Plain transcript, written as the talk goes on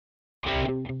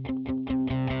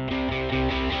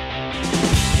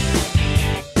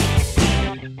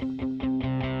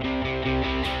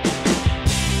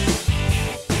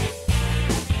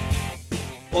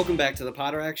Welcome back to the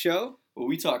Poterack Show, where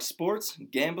we talk sports,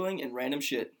 gambling, and random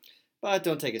shit. but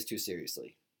don't take us too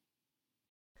seriously.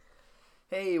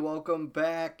 Hey, welcome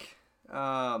back.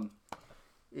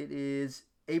 It is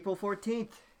April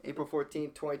 14th. April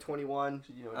 14th, 2021.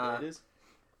 Do you know what day it is?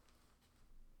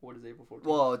 What is April 14th?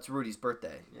 Well, it's Rudy's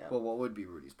birthday. Yeah. Well, what would be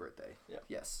Rudy's birthday? Yeah.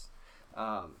 Yes.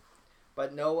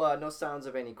 But no sounds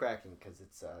of any cracking because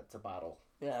it's a bottle.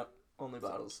 Yeah, only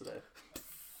bottles today.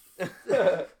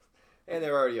 And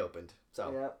they're already opened.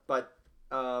 So. Yeah. But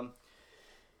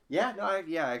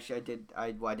actually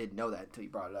I didn't know that until you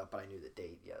brought it up, but I knew the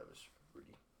date. Yeah, it was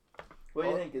Rudy. What do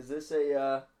you think? Is this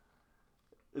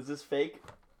is this fake?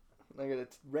 I got a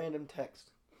random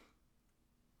text.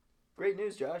 Great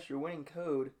news, Josh. Your winning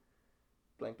code,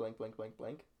 blank, blank, blank, blank,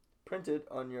 blank, printed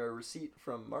on your receipt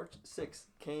from March 6th,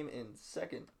 came in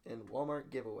second in Walmart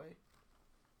giveaway.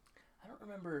 I don't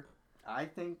remember. I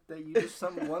think that you just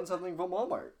won something from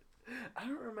Walmart. I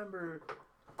don't remember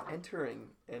entering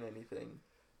in anything.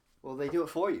 Well, they do it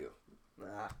for you.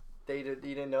 Nah. You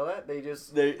didn't know that? They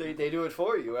just they do it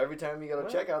for you. Every time you go to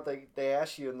checkout, they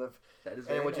ask you that is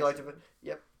and would you like to? nice.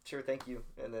 Yep, sure, thank you.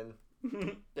 And then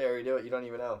there you do it. You don't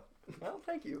even know. Well,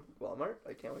 thank you, Walmart.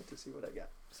 I can't wait to see what I got.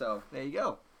 So there you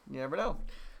go. You never know.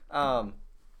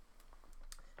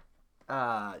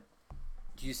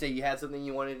 Did you say you had something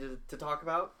you wanted to talk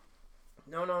about?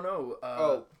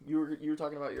 No. You were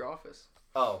talking about your office.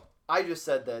 Oh, I just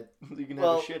said that. You can have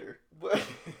a shitter.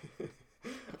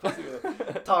 I wasn't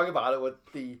gonna talk about it with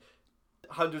the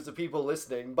hundreds of people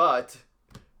listening, but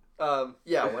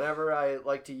whenever I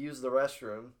like to use the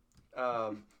restroom,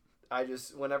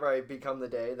 whenever I become the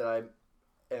day that I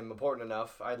am important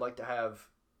enough, I'd like to have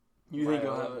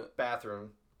a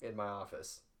bathroom in my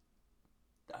office.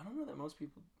 I don't know that most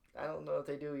people. I don't know if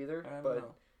they do either, I don't but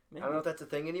know. Maybe. I don't know if that's a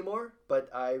thing anymore. But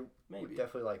I Maybe. would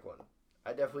definitely like one.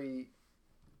 I definitely.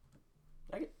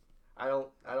 Like it. I don't.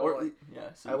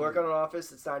 So I work on an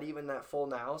office. It's not even that full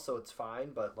now, so it's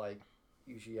fine. But like,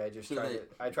 usually I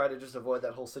try to just avoid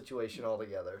that whole situation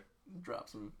altogether. Drop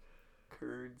some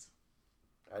curds.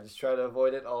 I just try to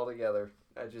avoid it altogether.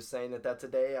 I'm just saying that's a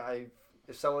day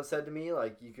if someone said to me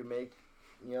like you can make,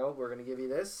 we're gonna give you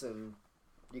this and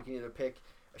you can either pick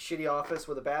a shitty office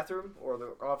with a bathroom or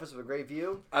the office with a great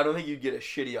view. I don't think you'd get a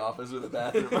shitty office with a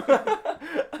bathroom.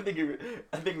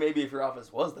 I think maybe if your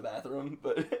office was the bathroom,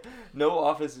 but no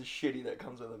office is shitty that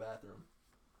comes with a bathroom.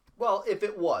 Well,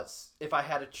 if I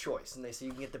had a choice, and they say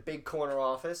you can get the big corner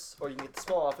office or you can get the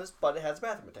small office, but it has a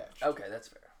bathroom attached. Okay, that's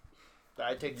fair.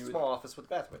 I'd take the small office with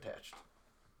the bathroom attached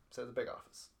instead of the big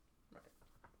office. Right.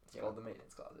 It's called the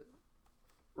maintenance closet.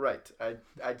 Right.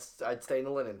 I'd stay in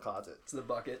the linen closet. It's the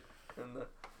bucket, and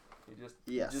you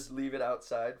Yes. just leave it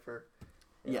outside for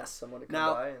someone to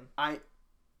come by. And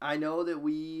I know that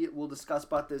we will discuss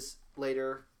about this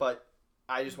later, but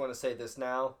I just want to say this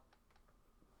now.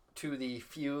 To the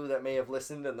few that may have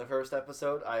listened in the first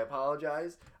episode, I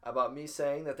apologize about me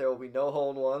saying that there will be no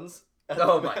hole-in-ones at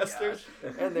the Masters,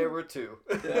 and there were 2.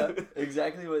 Yeah,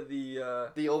 exactly what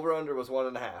the over-under was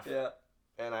 1.5. Yeah.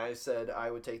 And I said I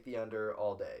would take the under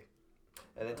all day.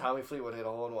 And then Tommy Fleetwood hit a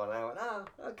hole-in-one, and I went, oh,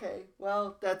 okay,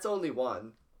 well, that's only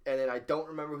one. And then I don't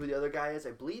remember who the other guy is.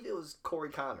 I believe it was Corey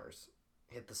Connors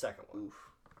hit the second one.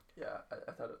 Oof. Yeah,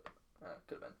 I thought it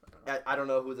could have been. I don't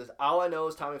know who this. All I know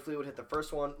is Tommy Fleetwood hit the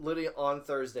first one literally on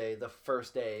Thursday, the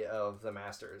first day of the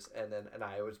Masters, and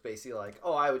I was basically like,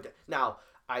 oh, I would. Now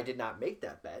I did not make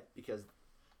that bet because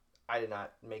I did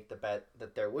not make the bet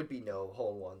that there would be no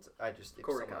hole-in-ones. I just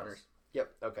Corey Connors.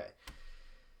 Yep. Okay.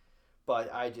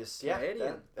 But I just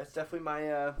that's definitely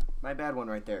my bad one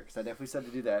right there because I definitely said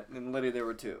to do that, and literally there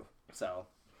were 2. So.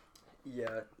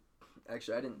 Yeah,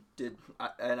 actually I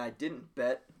didn't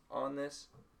bet on this.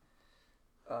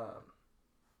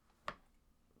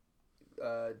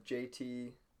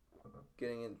 JT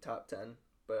getting in top 10,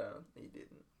 but he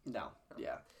didn't. No.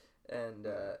 Yeah. And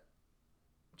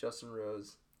Justin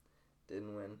Rose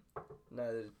didn't win.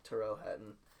 Neither did Terrell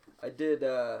Hatton. I did.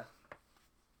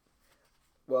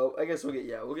 Well, I guess we'll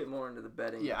get more into the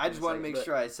betting. Yeah, I just want to make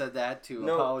sure I said that to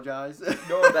apologize.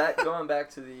 going back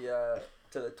to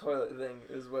the toilet thing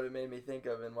is what it made me think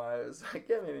of, and why I was like,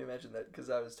 yeah, maybe mention that because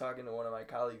I was talking to one of my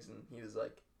colleagues and he was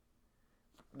like,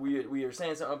 we were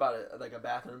saying something about it, like a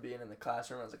bathroom being in the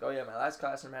classroom. I was like, oh yeah, my last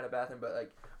classroom had a bathroom, but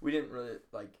like we didn't really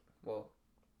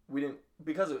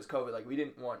because it was COVID, like we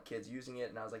didn't want kids using it,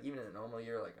 and I was like, even in a normal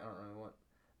year, like I don't really want.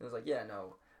 And it was like, yeah,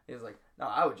 no. He was like, no,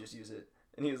 I would just use it.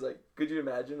 And he was like, could you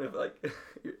imagine if, like,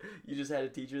 you just had a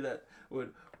teacher that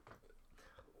would,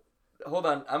 hold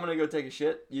on, I'm going to go take a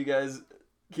shit. You guys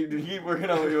keep working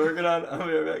on what you're working on. I'll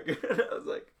be right back. I was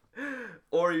like,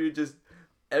 or you just,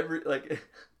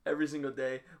 every single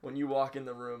day when you walk in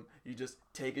the room, you just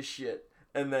take a shit,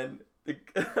 and then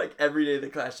like every day the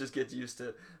class just gets used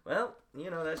to, well,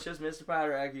 that's just Mr.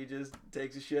 Poterack. He just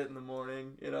takes a shit in the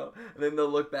morning, and then they'll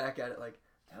look back at it like,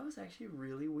 that was actually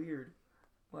really weird.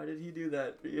 Why did he do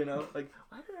that? Like,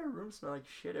 why did our room smell like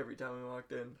shit every time we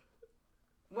walked in?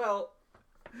 Well,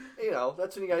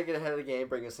 that's when you gotta get ahead of the game,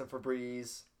 bring us some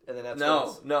Febreze, and then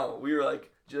that's no, we were like,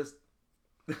 just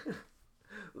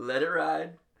let it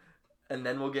ride. And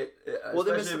then we'll get... well,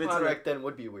 then Mr. Poterack then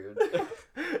would be weird.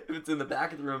 If it's in the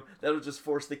back of the room, that'll just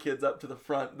force the kids up to the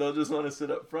front. They'll just want to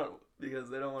sit up front because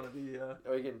they don't want to be...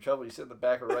 Oh, you get in trouble. You sit in the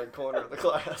back or right corner of the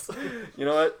class. You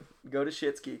know what? Go to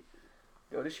Shitski.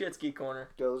 Go to Shitski corner.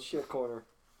 Go to shit corner.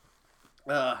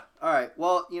 All right.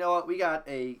 Well, you know what? We got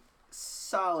a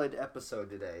solid episode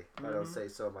today, if I don't say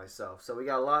so myself. So we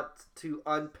got a lot to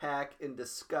unpack and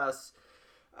discuss.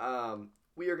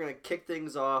 We are going to kick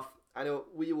things off. I know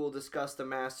we will discuss the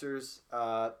Masters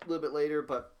a little bit later,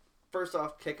 but first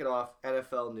off, kick it off,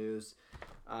 NFL news.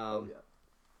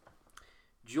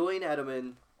 Julian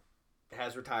Edelman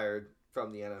has retired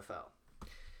from the NFL.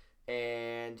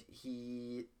 And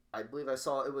I believe I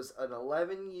saw it was an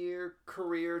 11-year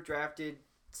career, drafted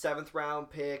 7th round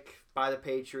pick by the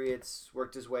Patriots,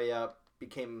 worked his way up,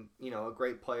 became, a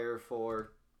great player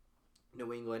for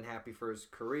New England, happy for his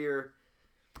career.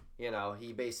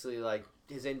 He basically,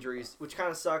 his injuries, which kind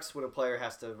of sucks when a player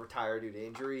has to retire due to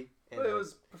injury. But it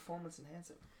was performance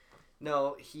enhancing.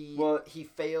 No, he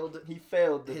failed. He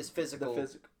failed his physical. The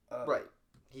physical. Right.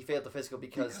 He failed the physical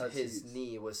because his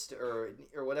knee was, or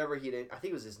whatever he did. I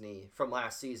think it was his knee from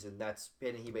last season.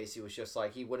 And he basically was just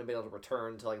he wouldn't have been able to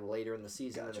return until later in the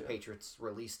season, and the Patriots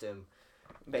released him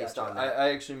based on that.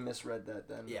 I actually misread that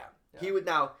then. Yeah.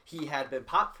 He had been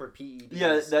popped for PEDs.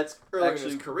 Yeah, that's earlier in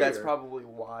his career. That's probably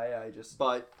why I just.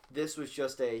 But this was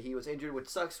just he was injured, which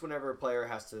sucks whenever a player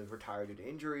has to retire due to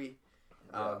injury.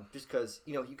 Just because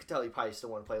you could tell he probably still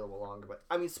want to play a little longer. But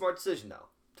I mean, smart decision though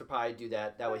to probably do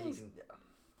that. That way he can.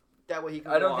 That way he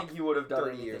can. I don't think he would have done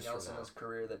 30 anything else in his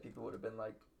career that people would have been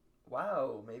like,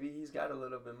 "Wow, maybe he's got a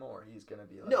little bit more. He's gonna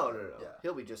be like." No. Yeah.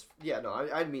 He'll be just. Yeah, no, I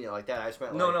didn't mean it like that. I just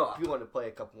meant if he wanted to play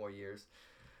a couple more years.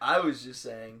 I was just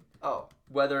saying,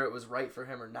 whether it was right for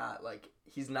him or not.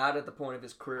 He's not at the point of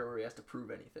his career where he has to prove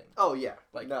anything. Oh yeah,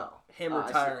 no. Him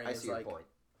retiring I see your point.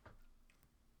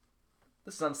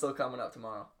 The sun's still coming up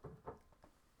tomorrow,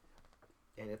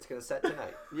 and it's gonna set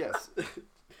tonight. Yes.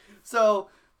 So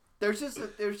there's just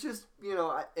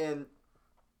and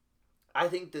I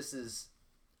think this is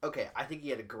okay. I think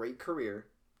he had a great career.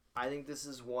 I think this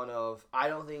is I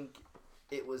don't think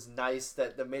it was nice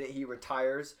that the minute he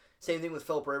retires. Same thing with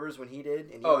Phillip Rivers when he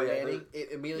did, and Manning,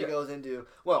 it immediately goes into,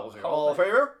 was he a Hall of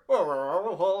Famer?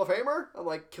 Hall of Famer? I'm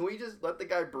like, can we just let the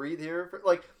guy breathe here?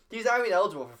 He's not even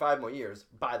eligible for 5 more years,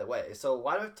 by the way. So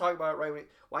why don't we talk about it right away?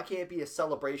 Why can't it be a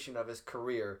celebration of his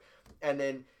career and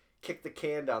then kick the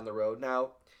can down the road?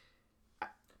 Now,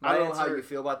 I don't know how you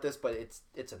feel about this, but it's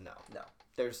a no. No.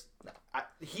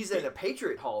 He's in a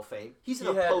Patriot Hall of Fame. He's in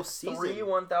a postseason. 3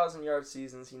 1,000-yard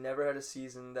seasons. He never had a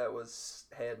season that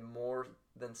had more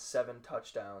than 7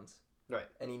 touchdowns. Right.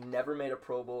 And he never made a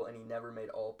Pro Bowl, and he never made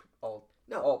all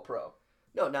pro.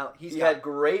 No, now he had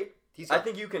great. I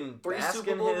think you can 3 bask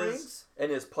Super in Bowl rings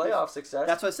in his playoff success.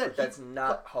 That's what I said. That's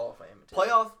not Hall of Fame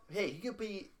material. He could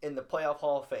be in the playoff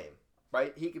Hall of Fame.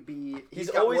 Right? He could be... He's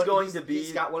always going to be...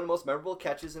 He's got one of the most memorable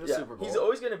catches in a Super Bowl. He's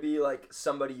always going to be,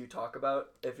 somebody you talk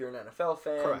about if you're an NFL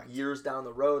fan. Correct. Years down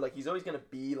the road. He's always going to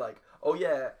be oh,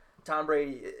 yeah, Tom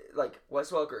Brady, Wes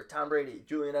Welker, Tom Brady,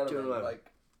 Julian Edelman.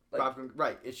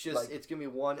 Right. It's just... it's going to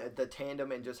be the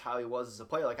tandem and just how he was as a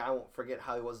player. I won't forget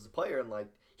how he was as a player. And,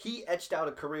 he etched out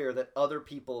a career that other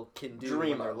people can do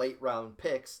when they're late-round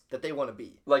picks that they want to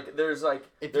be. There's, If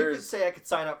you could say I could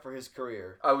sign up for his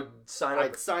career... I would sign up.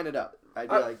 I'd sign it up. I'd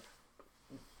be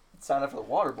sign up for the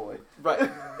Water Boy,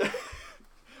 right?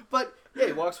 But yeah,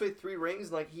 he walks away with 3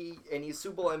 rings, and he's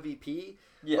Super Bowl MVP.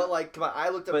 Yeah, but come on, I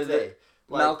looked up today.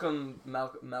 Malcolm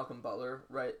Butler,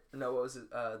 right? No, what was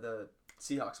it? The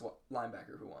Seahawks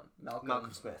linebacker who won?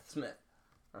 Malcolm Smith.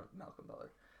 Malcolm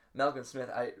Butler. Malcolm Smith.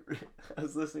 I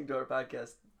was listening to our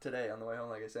podcast today on the way home,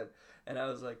 like I said, and I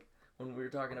was when we were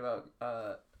talking about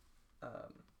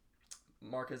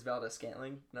Marcus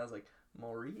Valdez-Scantling, and I was like.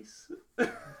 Maurice. Yeah.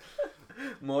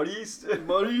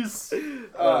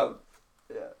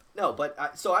 No,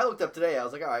 but so I looked up today. I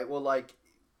was like, all right, well,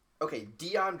 okay,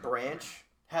 Deion Branch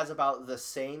has about the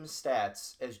same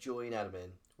stats as Julian Edelman,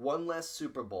 1 less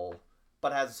Super Bowl,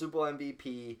 but has a Super Bowl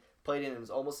MVP, played in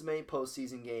almost as many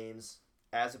postseason games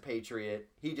as a Patriot.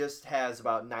 He just has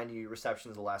about 90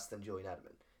 receptions less than Julian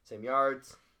Edelman. Same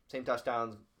yards, same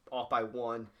touchdowns, off by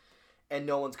 1, and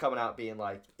no one's coming out being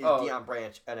like, is Deion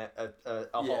Branch a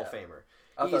Hall of Famer?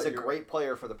 He's a great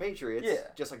player for the Patriots,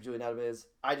 just like Julian Edelman is.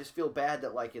 I just feel bad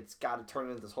that like it's got to turn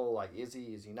into this whole like, is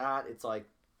he not? It's like,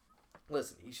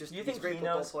 listen, he's a great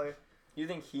football player. You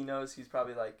think he knows he's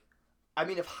probably like... I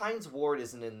mean, if Hines Ward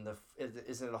isn't in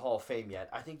the Hall of Fame yet,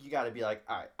 I think you got to be like,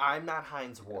 all right, I'm not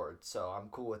Hines Ward, so I'm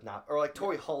cool with not. Or like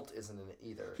Torrey Holt isn't in it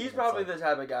either. He's probably the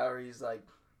type of guy where he's like,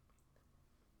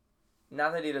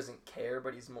 not that he doesn't care,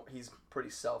 but he's pretty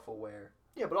self-aware.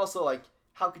 Yeah, but also like,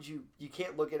 how could you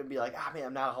can't look at it and be like, man,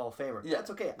 I'm not a Hall of Famer. Yeah.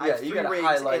 That's okay. I have 3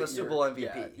 rings and a Super Bowl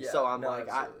MVP, so I'm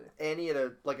and he had a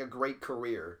great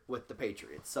career with the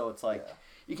Patriots. So it's like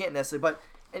you can't necessarily. But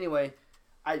anyway,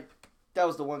 that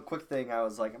was the one quick thing I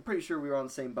was like, I'm pretty sure we were on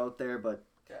the same boat there, but...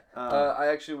 I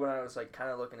actually, when I was like kind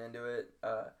of looking into it,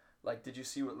 like, did you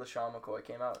see what LaShawn McCoy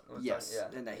came out? Yes,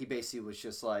 and that he basically was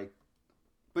just like...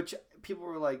 But people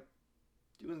were like,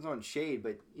 doing his own shade,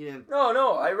 but he didn't...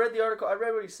 No, I read the article. I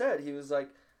read what he said. He was like,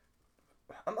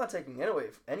 I'm not taking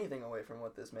anything away from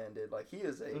what this man did. Like, he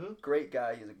is a great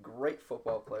guy. He's a great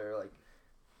football player. Like,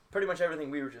 pretty much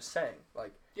everything we were just saying.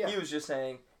 Like, he was just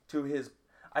saying to his...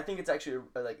 I think it's actually,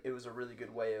 like, it was a really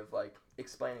good way of, like,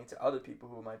 explaining to other people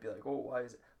who might be like, oh, why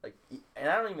is it, like, and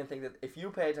I don't even think that, if you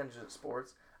pay attention to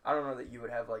sports, I don't know that you would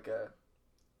have, like, a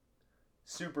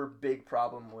super big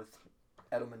problem with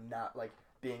Edelman not, like,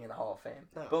 being in the Hall of Fame.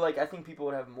 No. But, like, I think people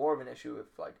would have more of an issue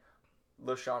if, like,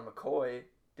 LaShawn McCoy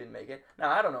didn't make it.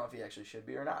 Now, I don't know if he actually should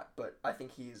be or not, but I think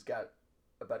he's got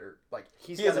a better, like,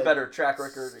 he has a better track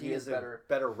record. He has a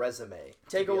better resume.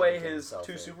 Take away his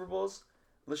 2 Super Bowls,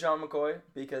 LaShawn McCoy,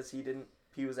 because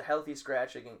he was a healthy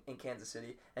scratch in Kansas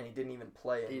City, and he didn't even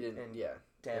play in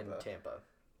Tampa.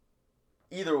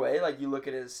 Either way, like, you look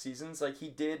at his seasons, like, he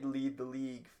did lead the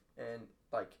league, and,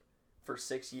 like, for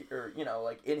 6 years, or, you know,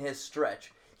 like, in his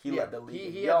stretch, he led the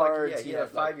league in yards. He had a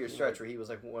 5-year stretch where he was,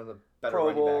 like, one of the better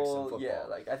running backs in football. Yeah,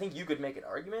 like, I think you could make an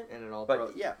argument. And an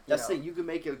all-pro. Yeah, that's the thing. You could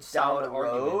make a solid down the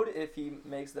road if he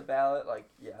makes the ballot, like,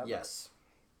 yeah. Yes.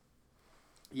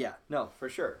 Yeah, no, for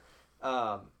sure.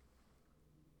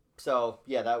 So,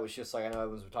 yeah, that was just like, I know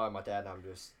everyone's been talking about that, and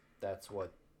that's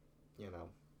what,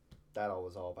 that all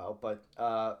was all about. But,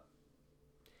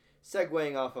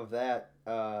 segueing off of that,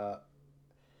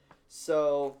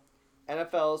 so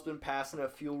NFL has been passing a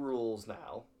few rules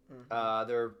now. Mm-hmm.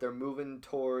 They're moving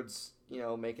towards,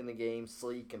 making the game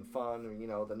sleek and fun,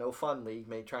 or, the no fun league,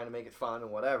 trying to make it fun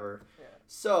and whatever. Yeah.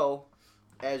 So,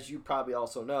 as you probably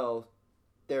also know,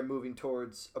 they're moving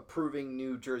towards approving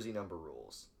new jersey number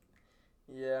rules.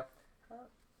 Yeah.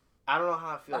 I don't know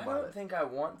how I feel about it. I don't think I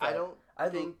want that.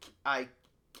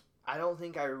 I don't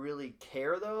think I really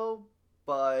care, though,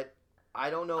 but I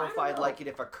don't know if I'd like it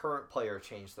if a current player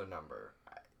changed their number.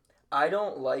 I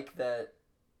don't like that.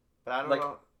 But I don't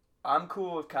know. I'm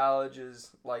cool with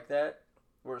colleges like that,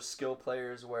 where skill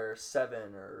players wear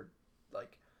 7 or,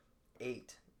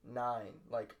 8, 9.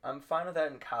 Like, I'm fine with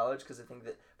that in college, because I think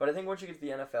that... But I think once you get to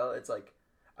the NFL, it's like...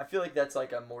 I feel like that's,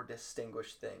 like, a more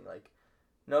distinguished thing. Like,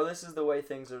 no, this is the way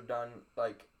things are done,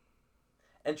 like...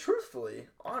 And truthfully,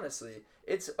 honestly,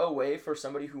 it's a way for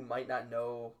somebody who might not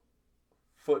know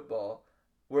football,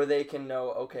 where they can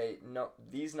know, okay, no,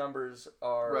 these numbers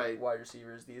are wide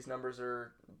receivers, these numbers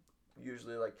are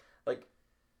usually, like...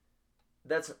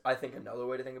 That's, I think, another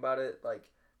way to think about it. Like,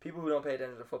 people who don't pay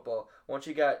attention to football, once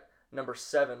you got number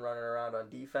 7 running around on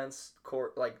defense,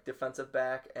 defensive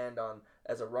back, and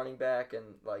as a running back,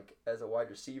 and, as a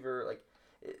wide receiver,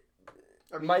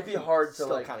 it might be hard to,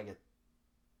 still kind of get...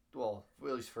 Well,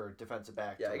 at least for defensive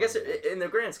back. Yeah, I guess in the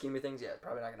grand scheme of things, it's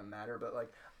probably not going to matter, but,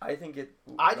 I think it...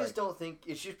 I just don't think...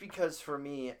 It's just because, for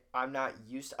me, I'm not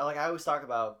used to... I always talk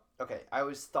about... Okay, I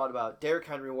always thought about Derrick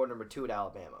Henry wore number 2 at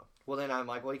Alabama. Well, then I'm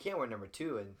like, well, he can't wear number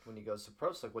 2, and when he goes to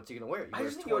pro, what's he going to wear? I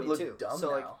just think it would look dumb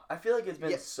now. I feel like it's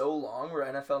been so long where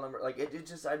NFL number... it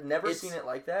just... I've never seen it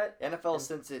like that. NFL,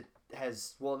 since it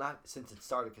has... Well, not since it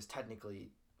started, because technically...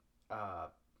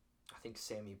 I think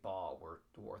Sammy Baugh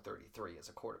wore 33 as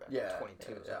a quarterback. Yeah.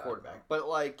 22 as a quarterback. But,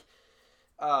 I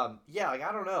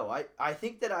don't know. I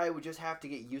think that I would just have to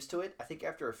get used to it. I think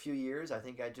after a few years, I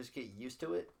think I'd just get used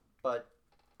to it. But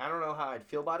I don't know how I'd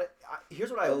feel about it.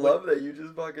 Here's what I love that you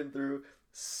just fucking threw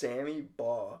Sammy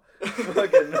Baugh.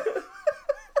 Fucking...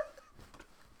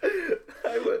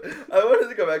 I wanted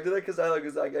to go back to that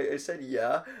because I said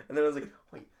yeah, and then I was like,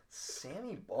 wait,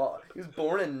 Sammy Baugh. He was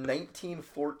born in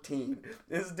 1914.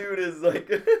 This dude is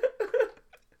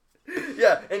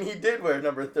yeah, and he did wear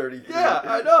number 33. Yeah,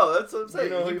 I know. That's what I'm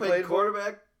saying. He played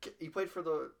quarterback. He played for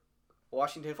the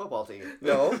Washington football team.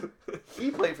 No, he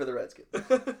played for the Redskins.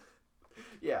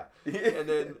 Yeah, and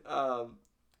then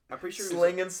I'm pretty sure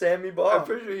slinging Sammy I'm ball.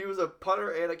 pretty sure he was a punter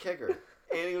and a kicker,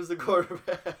 and he was the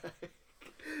quarterback.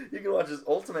 You can watch his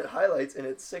ultimate highlights, and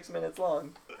it's 6 minutes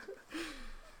long.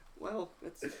 Well,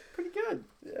 it's pretty good.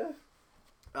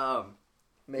 Yeah.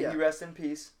 May he rest in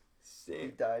peace. He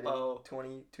died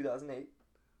in 2008.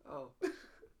 Oh.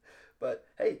 But,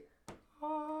 hey.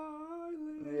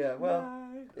 Yeah, well.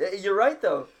 You're right,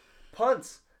 though.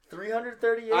 Punts.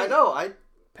 338. I know.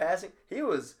 Passing. He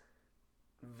was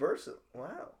versatile.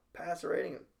 Wow. Passer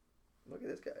rating. Look at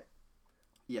this guy.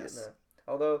 Yes.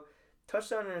 Although,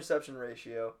 touchdown interception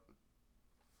ratio,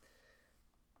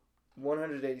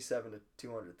 187 to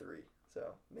 203.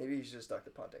 So, maybe he should have stuck to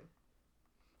punting.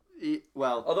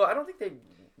 Well, although I don't think they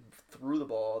threw the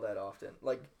ball all that often.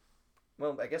 Like,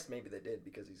 well, I guess maybe they did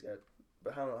because he's got.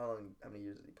 But how many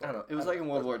years did he play? I don't know. It was like in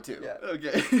World War II. Yeah.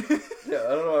 Okay. Yeah,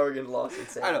 I don't know why we're getting lost in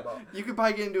saying I know. ball. You could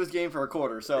probably get into his game for a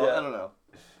quarter, so I don't know.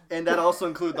 And that also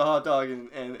include the hot dog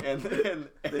and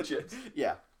the chips.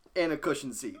 Yeah, and a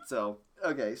cushion seat. So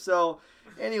okay. So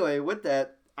anyway, with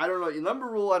that, I don't know. Your number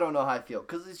rule, I don't know how I feel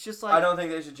because it's just like I don't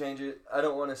think they should change it. I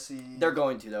don't want to see. They're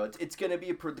going to though. It's going to be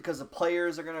approved because the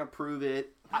players are going to approve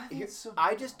it.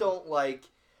 I just don't like.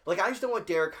 I just don't want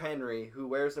Derrick Henry, who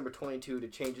wears number 22, to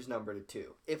change his number to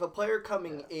 2. If a player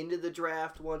coming into the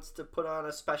draft wants to put on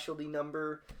a specialty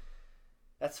number,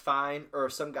 that's fine. Or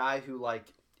some guy who,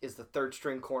 is the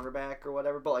third-string cornerback or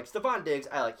whatever. But, Stephon Diggs,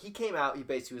 he came out, he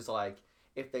basically was like,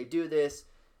 if they do this,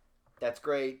 that's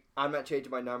great. I'm not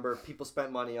changing my number. People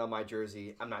spent money on my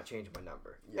jersey. I'm not changing my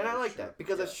number. Yeah, and I like that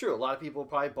because that's true. A lot of people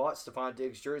probably bought Stephon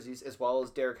Diggs jerseys as well as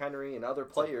Derrick Henry and other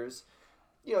players.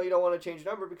 You don't want to change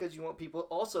number because you want people.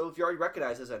 Also, if you already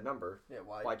recognize as that number,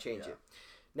 why change it?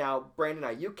 Now, Brandon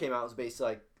Ayuk came out and was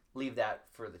basically leave that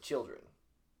for the children.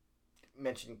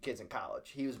 Mentioning kids in college.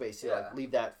 He was basically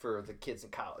leave that for the kids in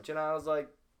college. And I was like,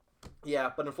 yeah,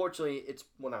 but unfortunately, it's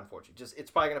not unfortunately. It's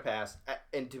probably going to pass.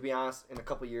 And to be honest, in a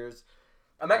couple of years,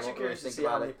 I'm actually curious to see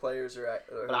how many players are at.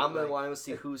 But I'm going to want to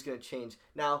see who's going to change.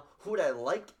 Now, who would I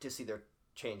like to see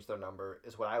change their number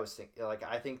is what I was thinking.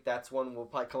 I think that's one we'll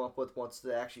probably come up with once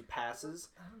it actually passes.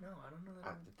 I don't know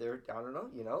that. I don't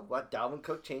know. What Dalvin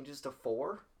Cook changes to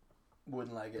 4?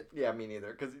 Wouldn't like it. Yeah, me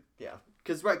neither. Because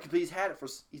he's had it for.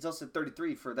 He's also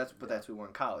 33 for that's what we were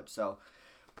in college. So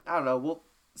I don't know. We'll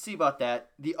see about that.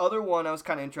 The other one I was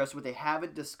kind of interested with. They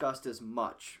haven't discussed as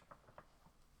much.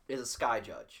 Is a sky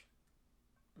judge.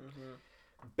 Mm-hmm.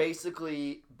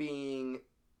 Basically being.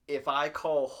 If I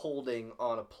call holding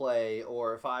on a play,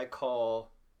 or if I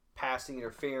call passing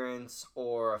interference,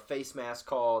 or a face mask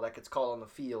call that gets called on the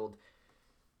field,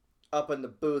 up in the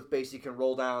booth, basically you can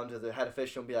roll down to the head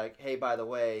official and be like, hey, by the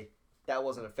way, that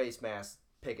wasn't a face mask,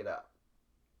 pick it up.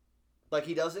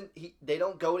 They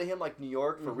don't go to him like New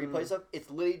York for replay stuff. It's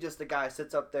literally just the guy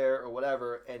sits up there or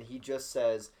whatever, and he just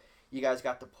says, you guys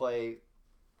got the play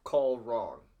called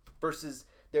wrong. Versus...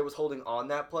 there was holding on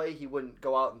that play, he wouldn't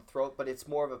go out and throw it, but it's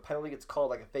more of a penalty gets called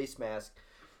like a face mask,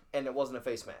 and it wasn't a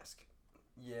face mask.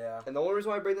 Yeah. And the only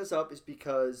reason why I bring this up is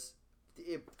because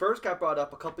it first got brought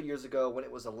up a couple years ago when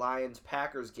it was a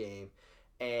Lions-Packers game,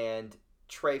 and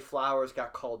Trey Flowers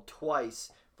got called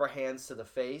twice for hands to the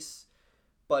face,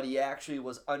 but he actually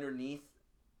was underneath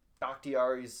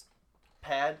Bakhtiari's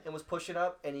pad and was pushing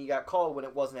up, and he got called when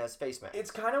it wasn't as face mask. It's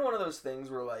kind of one of those things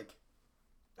where,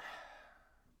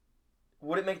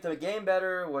 would it make the game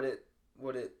better?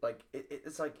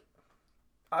 It's like,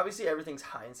 obviously everything's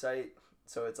hindsight,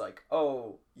 so it's like,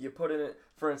 oh, you put in it,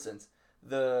 for instance,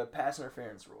 the pass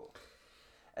interference rule.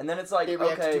 And then it's like, they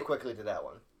reacted too quickly to that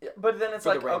one. Yeah, but then it's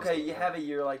like, okay, you have a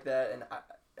year like that,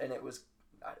 and it was,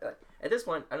 at this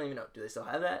point, I don't even know, do they still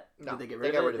have that? No, did they get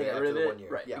rid of it? They got rid of it? 1 year.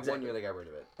 Right, yeah, exactly. 1 year they got rid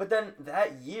of it. But then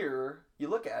that year, you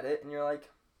look at it, and you're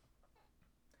like,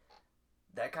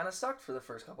 that kind of sucked for the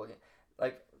first couple of games.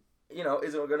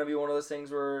 Is it going to be one of those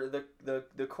things where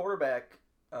the quarterback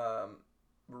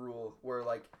rule where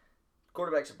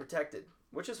quarterbacks are protected,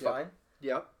 which is fine.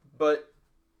 Yep. But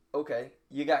okay,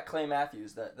 you got Clay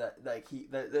Matthews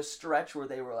the stretch where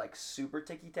they were super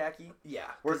ticky tacky.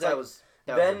 Yeah. Where it's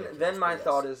then my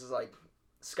thought is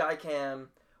Sky Cam,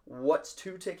 what's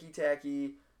too ticky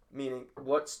tacky? Meaning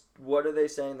what are they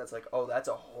saying that's that's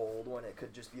a hold when it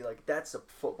could just be that's a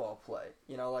football play.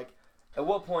 At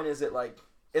what point is it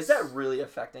is that really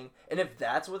affecting? And if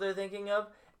that's what they're thinking of,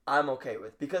 I'm okay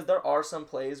with. Because there are some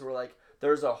plays where,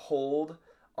 there's a hold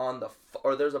on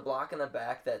or there's a block in the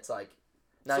back that's,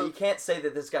 now you can't say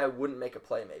that this guy wouldn't make a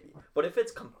play maybe. But if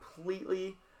it's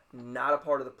completely not a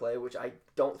part of the play, which I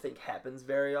don't think happens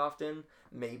very often,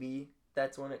 maybe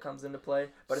that's when it comes into play.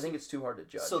 But I think it's too hard to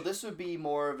judge. So this would be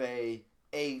more of a,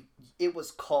 it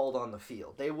was called on the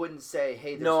field. They wouldn't say,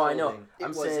 hey, there's No, I holding.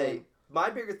 know. My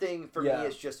bigger thing for me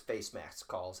is just face mask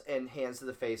calls and hands to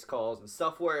the face calls and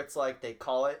stuff where it's like they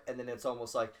call it and then it's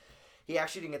almost like he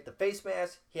actually didn't get the face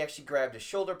mask. He actually grabbed his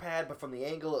shoulder pad, but from the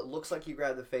angle it looks like he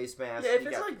grabbed the face mask. Yeah, if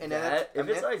it's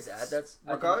like that, that's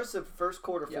regardless of first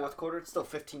quarter, fourth quarter, it's still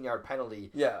 15-yard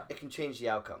penalty. Yeah, it can change the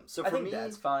outcome. So I for think me,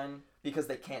 that's fine because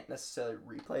they can't necessarily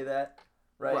replay that,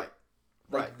 right? Right.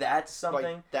 Like that's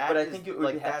something. But I think it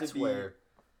would have to be where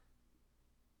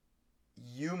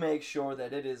you make sure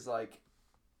that it is like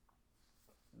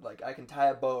I can tie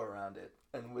a bow around it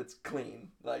and it's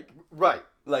clean. Like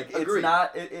Like Agreed. It's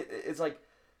not. It's like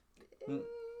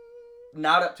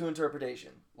not up to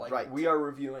interpretation. Like we are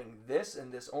reviewing this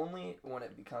and this only when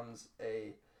it becomes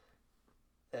a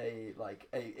like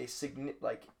I guess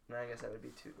that would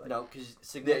be too like no because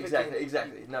significant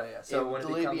exactly no yeah so when it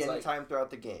becomes be any like time throughout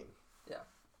the game. Yeah,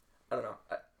 I don't know.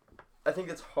 I think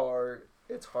it's hard.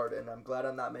 It's hard, and I'm glad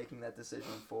I'm not making that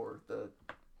decision for the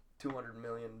 200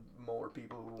 million more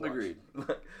people who watch. Agreed.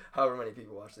 However many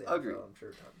people watch the NFL, Agreed. I'm sure.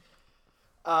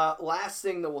 Tom. Last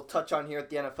thing that we'll touch on here at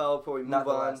the NFL before we move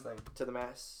on to the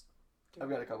mass. I've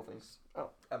got a couple things.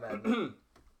 Oh, I'm mad.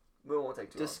 We won't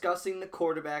take too long. Discussing the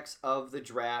quarterbacks of the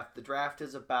draft. The draft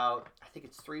is about, I think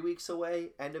it's 3 weeks away,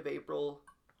 end of April.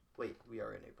 Wait, we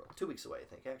are in April. 2 weeks away, I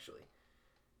think, actually.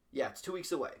 Yeah, it's 2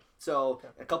 weeks away. So,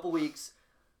 in a couple weeks,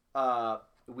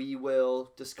 we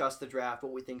will discuss the draft,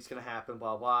 what we think is going to happen,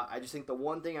 blah, blah. I just think the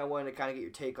one thing I wanted to kind of get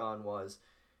your take on was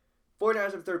 49ers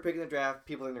have the third pick in the draft.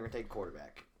 People think they're going to take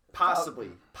quarterback.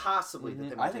 Possibly that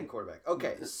they might take quarterback.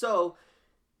 Okay, so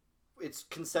it's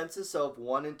consensus of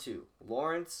 1 and 2.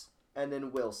 Lawrence and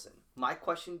then Wilson. My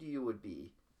question to you would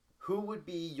be, who would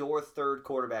be your third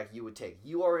quarterback you would take?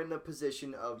 You are in the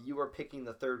position of you are picking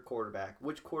the third quarterback.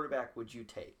 Which quarterback would you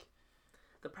take?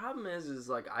 The problem is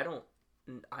like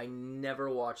I never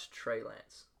watched Trey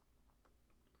Lance.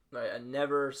 Right, I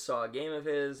never saw a game of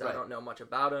his. Right. I don't know much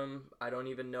about him. I don't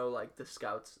even know like the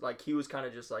scouts. Like he was kind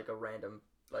of just like a random.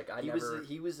 Like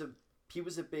he was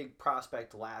a big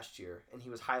prospect last year, and he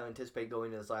was highly anticipated going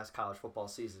into his last college football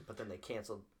season. But then they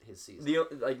canceled his season.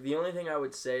 The only thing I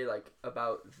would say like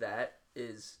about that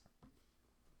is,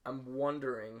 I'm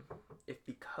wondering if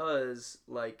because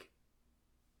like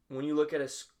when you look at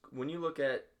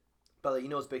but you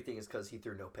know his big thing is because he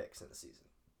threw no picks in the season.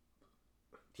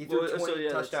 He threw 20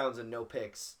 touchdowns and no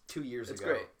picks 2 years ago. It's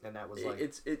great. And that was like...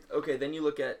 Okay, then you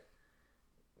look at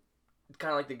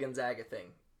kind of like the Gonzaga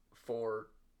thing for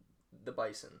the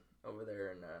Bison over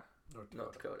there in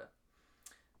North Dakota.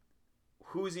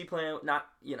 Who is he playing? Not,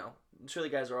 I'm sure the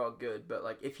guys are all good, but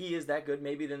like if he is that good,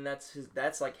 maybe then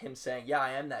that's like him saying, yeah,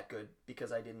 I am that good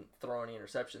because I didn't throw any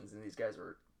interceptions and these guys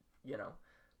were,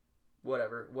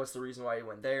 whatever. What's the reason why he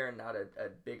went there and not a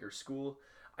bigger school?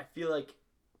 I feel like...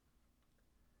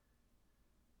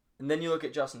 And then you look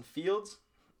at Justin Fields,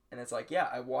 and it's like, yeah,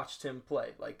 I watched him play.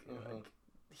 Like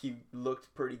he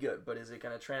looked pretty good, but is it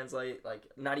going to translate? Like,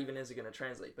 not even is it going to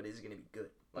translate, but is it going to be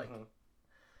good? Like,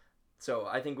 so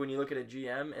I think when you look at a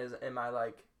GM, am I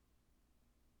like,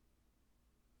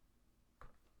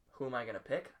 who am I going to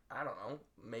pick? I don't know.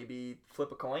 Maybe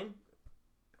flip a coin.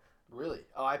 Really?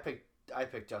 Oh, I picked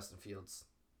Justin Fields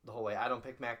the whole way. I don't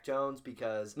pick Mac Jones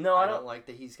because I don't like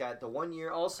that he's got the 1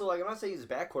 year. Also, like I'm not saying he's a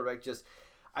bad quarterback, just.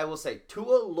 I will say,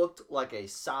 Tua looked like a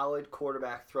solid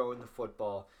quarterback throwing the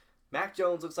football. Mac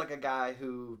Jones looks like a guy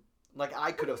who, like,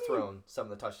 I could have thrown some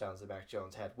of the touchdowns that Mac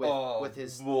Jones had with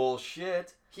his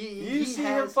bullshit. You see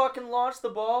him fucking launch the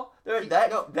ball? He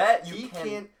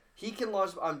can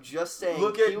launch. I'm just saying.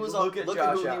 Look at Josh who he was throwing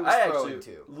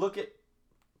to.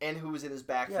 And who was in his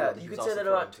backfield. Yeah, you could say that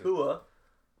about Tua.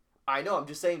 I know. I'm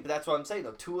just saying, but that's what I'm saying.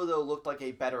 Though Tua looked like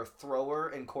a better thrower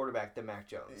and quarterback than Mac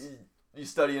Jones. You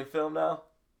studying film now?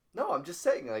 No, I'm just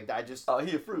saying, like, I just... Oh,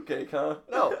 he a fruitcake, huh?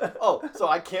 No. Oh, so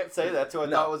I can't say that's who I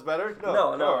thought was better?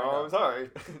 No, I'm sorry.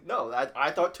 No,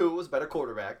 I thought Tua was a better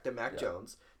quarterback than Mac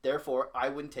Jones. Therefore, I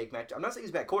wouldn't take Mac... I'm not saying he's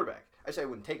a bad quarterback. I say I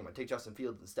wouldn't take him. I'd take Justin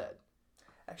Fields instead.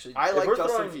 Actually, I like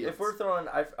Justin Fields. If we're throwing...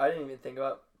 I didn't even think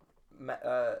about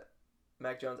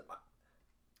Mac Jones.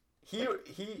 He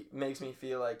makes me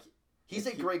feel like... He's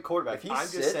a great quarterback.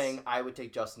 I'm just saying I would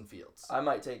take Justin Fields. I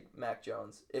might take Mac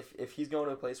Jones. If he's going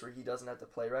to a place where he doesn't have to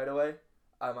play right away,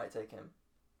 I might take him.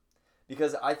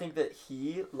 Because I think that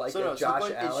he, like Josh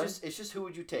Allen... It's just who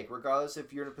would you take, regardless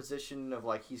if you're in a position of,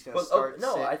 like, he's going to start...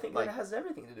 I think that has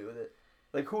everything to do with it.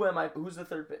 Like, who am I... Who's the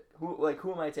third pick?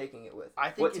 Who am I taking it with?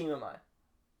 What team am I?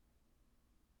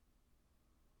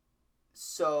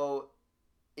 So,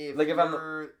 if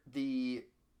you're the...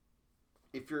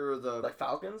 Like,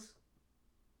 Falcons?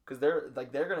 Because they're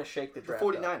going to shake the The draft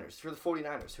 49ers. up. For the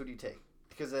 49ers, who do you take?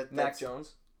 Because Mac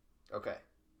Jones. Okay.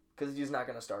 Because he's not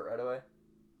going to start right away.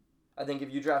 I think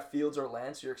if you draft Fields or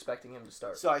Lance, you're expecting him to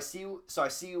start. So I see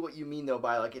what you mean though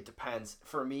by like it depends.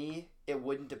 For me, it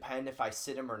wouldn't depend if I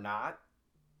sit him or not.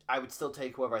 I would still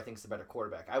take whoever I think is the better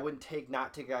quarterback. I wouldn't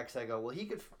not take a guy because I go, well, he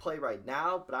could play right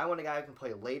now, but I want a guy who can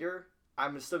play later.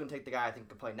 I'm still gonna take the guy I think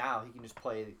can play now. He can just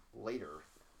play later.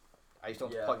 I just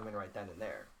don't have to plug him in right then and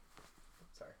there.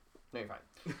 Sorry. No, you're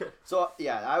fine. So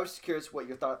yeah, I was just curious what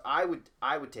your thought. I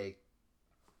would take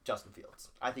Justin Fields.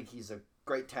 I think he's a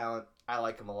great talent. I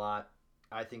like him a lot.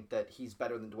 I think that he's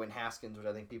better than Dwayne Haskins, which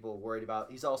I think people are worried about.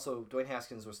 He's also Dwayne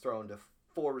Haskins was thrown to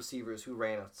 4 receivers who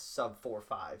ran a sub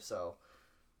 4.5. So,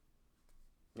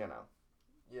 you know.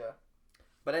 Yeah.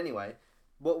 But anyway,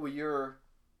 what were your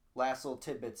last little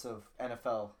tidbits of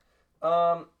NFL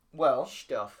well,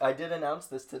 stuff? I did announce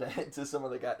this today to some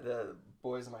of the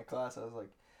boys in my class. I was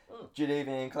like,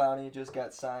 Jadeveon Clowney just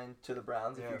got signed to the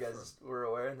Browns, if you guys were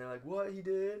aware. And they're like, what, he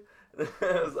did?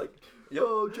 I was like,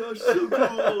 yo, Josh, so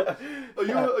cool. Are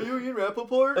you Ian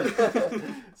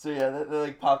Rappaport? So yeah, that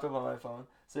like popped up on my phone.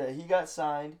 So yeah, he got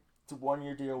signed. It's a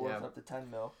 1-year deal worth up to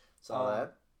 $10 million. Saw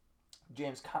that.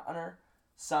 James Conner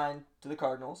signed to the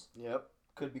Cardinals. Yep.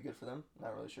 Could be good for them.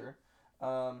 Not really sure.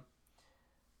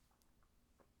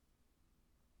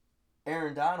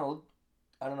 Aaron Donald,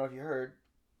 I don't know if you heard,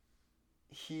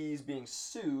 he's being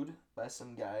sued by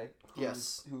some guy. Who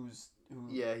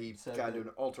he got into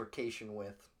an altercation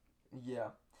with. Yeah.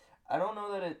 I don't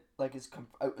know that it like is.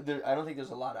 I don't think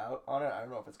there's a lot out on it. I don't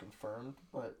know if it's confirmed,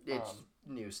 but it's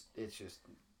news. It's just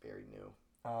very new.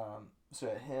 So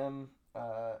yeah, him.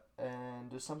 And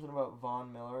there's something about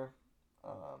Von Miller. I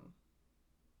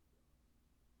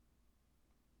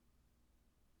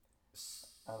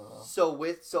don't know.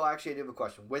 So actually I do have a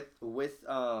question. With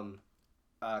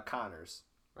Connors,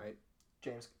 right?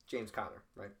 James Conner,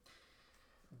 right?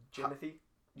 Jimothy?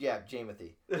 Yeah,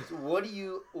 Jamothy. What do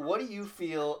you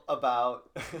feel about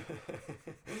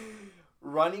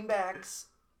running backs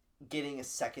getting a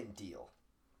second deal?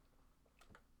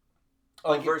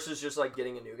 Oh, like versus just like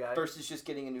getting a new guy? Versus just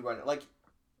getting a new runner. Like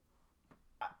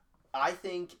I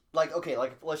think okay,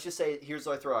 let's just say here's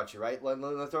what I throw at you, right? Let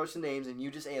me throw some names and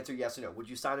you just answer yes or no. Would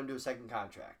you sign him to a second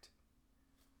contract?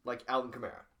 Like Alvin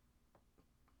Kamara.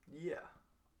 Yeah.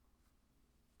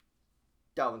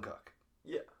 Dalvin Cook.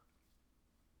 Yeah.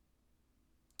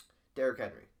 Derrick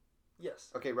Henry. Yes.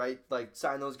 Okay, right? Like,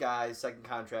 sign those guys, second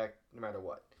contract, no matter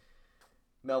what.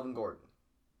 Melvin Gordon.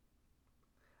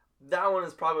 That one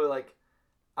is probably like,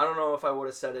 I don't know if I would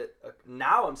have said it.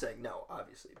 Now I'm saying no,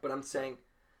 obviously. But I'm saying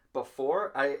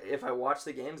before, if I watch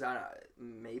the games,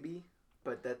 maybe.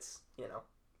 But that's,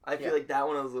 I feel like that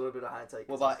one was a little bit of hindsight.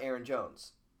 What about Aaron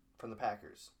Jones from the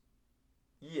Packers?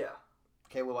 Yeah.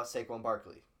 Okay, what about Saquon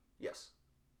Barkley? Yes.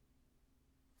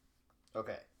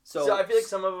 Okay. So I feel like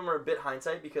some of them are a bit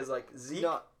hindsight because, like, Zeke,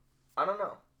 I don't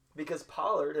know. Because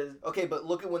Pollard is... Okay, but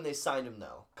look at when they signed him,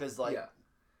 though. Because, like... Yeah.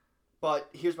 But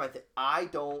here's my thing. I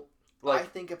don't... I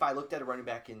think if I looked at a running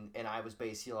back and I was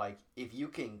basically like, if you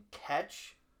can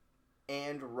catch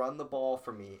and run the ball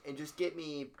for me and just get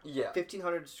me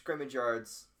 1,500 scrimmage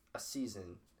yards a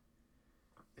season,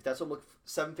 if that's what I'm looking for,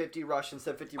 750 rush and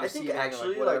 750 receiving, I think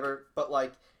actually, whatever. But,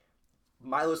 like...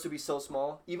 My list would be so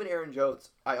small. Even Aaron Jones,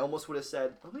 I almost would have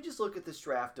said, let me just look at this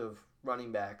draft of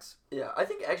running backs. Yeah, I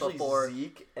think actually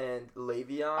Zeke and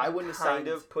Le'Veon kind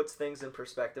of puts things in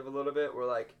perspective a little bit. We're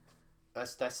like...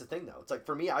 That's the thing, though. It's like,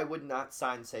 for me, I would not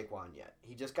sign Saquon yet.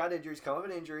 He just got injured. He's come off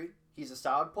an injury. He's a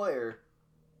solid player.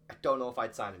 I don't know if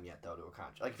I'd sign him yet, though, to a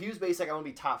contract. Like, if he was based, like, I want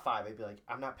to be top 5, I'd be like,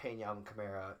 I'm not paying you Alvin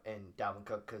Kamara and Dalvin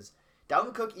Cook, because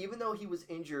Dalvin Cook, even though he was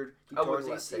injured, he tore his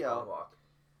ACL.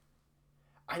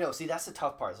 I know. See, that's the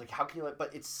tough part. It's like, how can you let...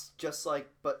 But it's just like...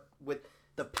 But with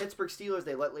the Pittsburgh Steelers,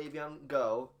 they let Le'Veon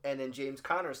go, and then James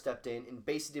Conner stepped in and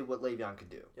basically did what Le'Veon could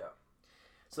do. Yeah.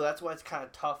 So that's why it's kind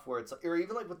of tough where it's... Or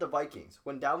even like with the Vikings.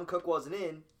 When Dalvin Cook wasn't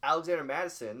in, Alexander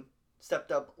Madison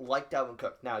stepped up like Dalvin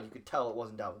Cook. Now, you could tell it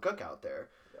wasn't Dalvin Cook out there.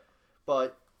 Yeah.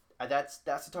 But that's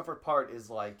the tougher part is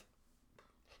like...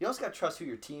 You also got to trust who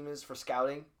your team is for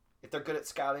scouting. If they're good at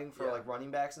scouting for like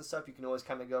running backs and stuff, you can always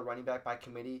kind of go running back by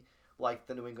committee. Like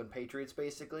the New England Patriots,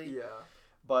 basically. Yeah.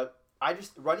 But I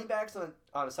just... Running backs on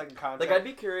a second contract... Like, I'd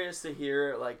be curious to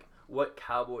hear, like, what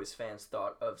Cowboys fans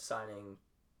thought of signing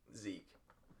Zeke.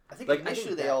 I think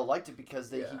initially they all liked it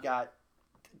because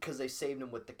because they saved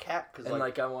him with the cap. And,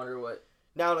 like, I wonder what...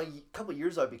 Now, in a couple of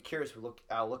years, I'd be curious.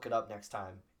 I'll look it up next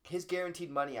time. His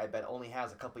guaranteed money, I bet, only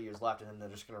has a couple of years left, and then they're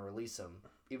just going to release him,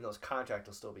 even though his contract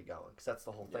will still be going. Because that's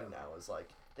the whole thing now, is, like,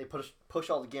 they push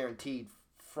all the guaranteed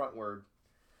frontward...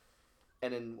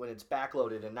 And then when it's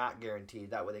backloaded and not guaranteed,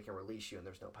 that way they can release you and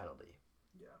there's no penalty.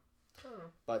 Yeah. I don't know.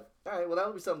 But, all right, well, that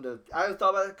would be something to... I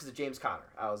thought about it because of James Conner.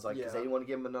 I was like, because they didn't want to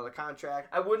give him another contract.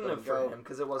 I wouldn't have for him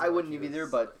because it wasn't. I wouldn't have either,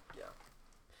 but... Like, yeah.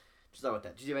 Just thought about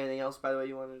that. Did you have anything else, by the way,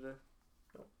 you wanted to...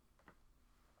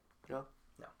 No?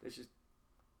 No. It's just...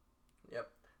 Yep.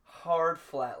 Hard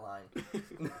flat line.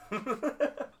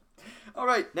 All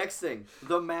right, next thing.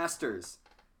 The Masters.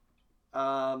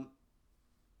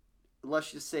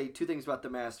 Let's just say two things about the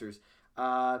Masters.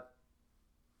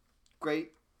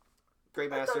 Great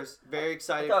Masters. Very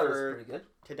excited for pretty good.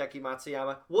 Hideki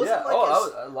Matsuyama.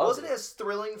 Wasn't it as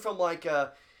thrilling from like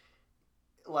a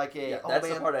that's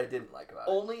the part I didn't like about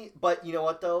it. But you know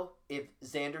what though? If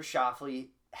Xander Schauffele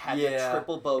had the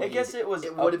triple bogey, I guess it would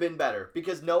have been better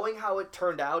because knowing how it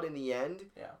turned out in the end.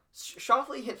 Yeah.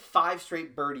 Schauffele hit 5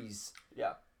 straight birdies.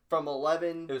 Yeah. From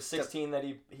 11. It was 16 that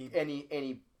he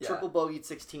triple bogeyed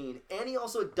 16, and he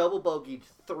also double bogeyed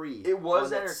 3. It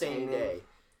was on entertaining. That same day.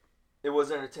 It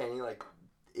was entertaining, like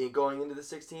going into the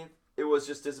 16th. It was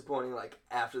just disappointing. Like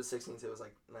after the 16th, it was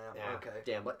like, okay,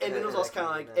 damn. But and then it was also kind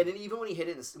of like, and then even when he hit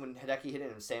it, when Hideki hit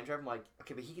it in sand trap, I'm like,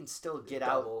 okay, but he can still get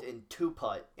out in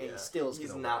 2-putt, and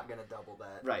he's not gonna double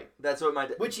that. Right. That's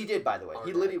what which he did, by the way.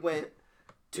 He literally went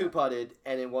 2-putted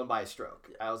and then won by a stroke.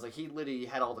 Yeah. I was like, he literally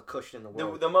had all the cushion in the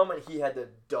world. The moment he had to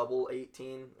double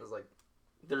 18, it was like,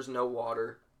 there's no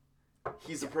water.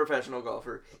 He's a professional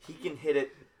golfer. He can hit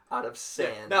it out of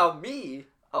sand. Yeah. Now me,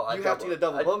 you have to get a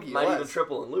double bogey. Might even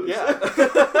triple and lose. Yeah.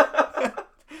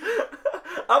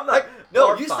 I'm like,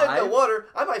 no, you said no water.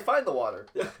 I might find the water.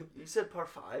 Yeah. You said par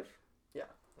 5? Yeah.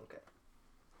 Okay.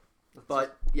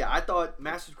 But yeah, I thought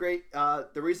Masters great. The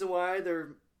reason why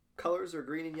their colors are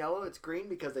green and yellow, it's green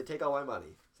because they take all my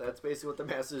money. So that's basically what the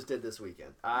Masters did this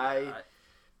weekend. I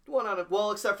won on it.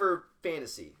 Well, except for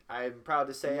fantasy. I'm proud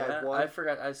to say I won. I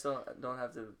forgot. I still don't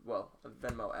have to. Well,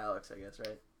 Venmo Alex, I guess,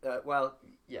 right? Well,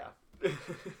 yeah.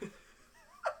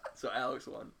 So Alex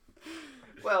won.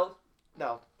 Well,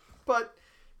 no, but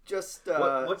just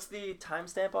what's the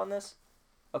timestamp on this?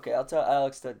 Okay, I'll tell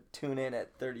Alex to tune in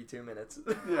at 32 minutes.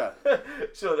 Yeah.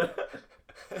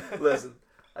 Listen,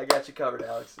 I got you covered,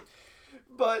 Alex.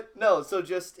 But no, so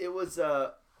just it was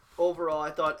overall.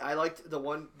 I thought I liked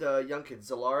the young kid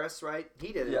Zalaris, right?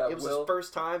 He did it. Yeah, it was his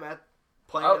first time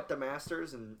playing at the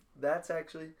Masters, and that's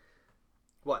actually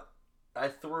what I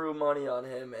threw money on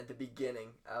him at the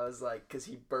beginning. I was like, because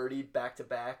he birdied back to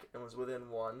back and was within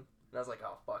 1, and I was like,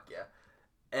 oh fuck yeah,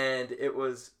 and it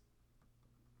was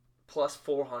plus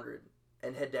 400,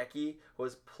 and Hideki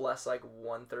was plus like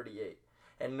 138,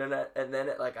 and then I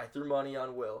threw money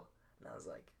on Will, and I was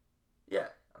like, yeah,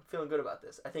 I'm feeling good about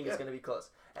this. I think it's gonna be close,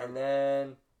 and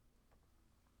then,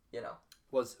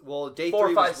 day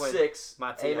 4, 5, 6,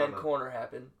 Matsuyama. Amen corner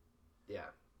happened. Yeah,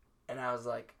 and I was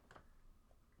like,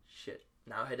 shit.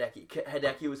 Now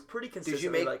Hideki was pretty consistent.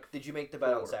 Did you make the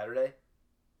bet on Saturday?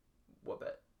 What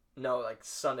bet? No, like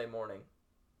Sunday morning.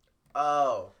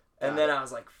 Oh. And then I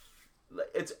was like,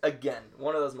 it's again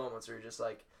one of those moments where you're just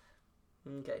like,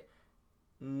 okay,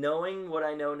 knowing what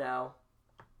I know now,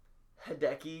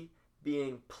 Hideki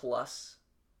being plus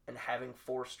and having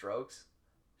 4 strokes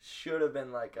should have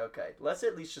been like, okay, let's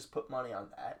at least just put money on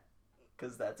that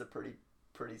because that's a pretty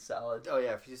solid. Oh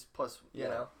yeah, if he's plus, you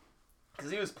know,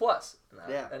 because he was plus.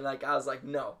 And like I was like,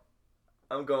 no,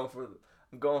 I'm going for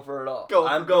it all.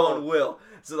 I'm going Will.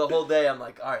 So the whole day I'm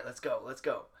like, all right, let's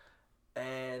go.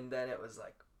 And then it was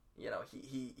like,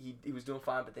 he was doing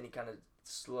fine, but then he kind of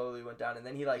slowly went down, and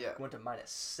then he went to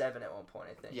 -7 at one point,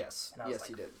 I think. Yes. And I was like,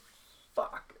 he did.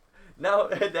 Fuck. Now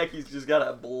Hideki's just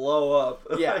gotta blow up.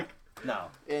 Yeah. No.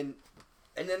 And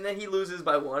then he loses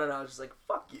by 1, and I was just like,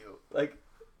 fuck you. Like,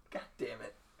 god damn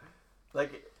it.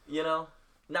 Like,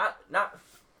 not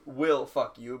Will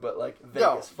fuck you, but like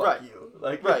Vegas fuck you.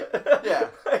 Like, right. Yeah.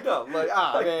 No. Like,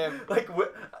 man. Like,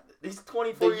 he's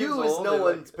 24 years old. The U is no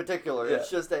one's particular. Yeah. It's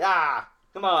just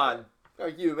come on.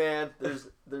 Fuck you, man. There's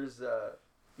the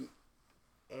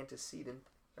antecedent,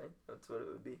 right? That's what it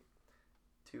would be.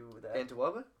 To that. And to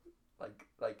what?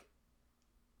 Like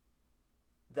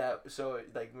that. So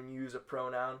like when you use a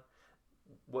pronoun,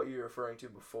 what you're referring to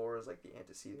before is like the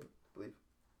antecedent, I believe.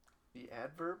 The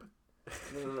adverb?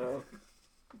 No.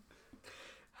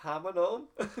 Homonym?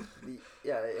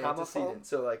 Antecedent.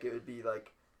 So like it would be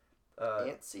like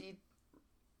antecedent.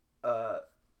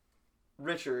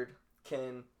 Richard,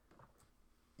 can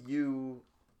you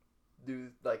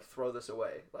do like throw this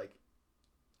away? Like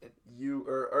you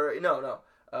or no.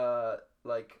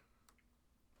 Like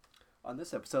on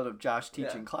this episode of Josh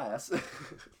teaching class.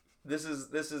 This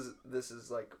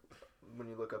is like when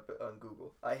you look up on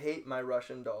Google. I hate my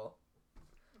Russian doll.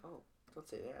 Oh, don't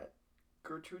say that.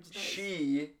 Gertrude's nice.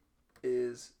 She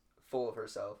is full of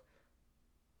herself.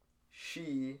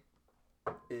 She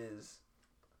is,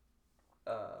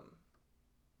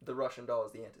 the Russian doll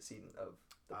is the antecedent of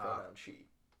the pronoun she.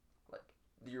 Like,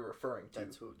 you're referring to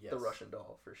the Russian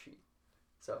doll for she.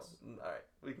 So, alright,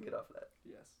 we can get off of that.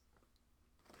 Yes.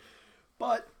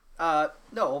 But,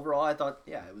 no, overall, I thought,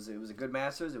 it was a good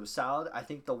Masters. It was solid. I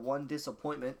think the one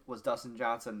disappointment was Dustin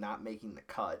Johnson not making the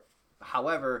cut.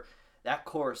 However, that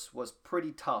course was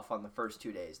pretty tough on the first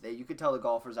 2 days. You could tell the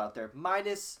golfers out there,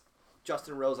 minus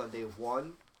Justin Rose on day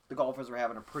one, the golfers were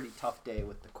having a pretty tough day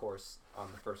with the course on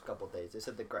the first couple of days. They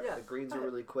said the greens were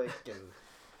really quick,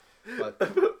 but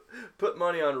put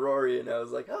money on Rory, and I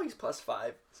was like, oh, he's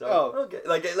 +5. So okay,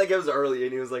 like it was early,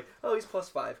 and he was like, oh, he's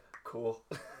 +5. Cool.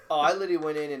 Oh, I literally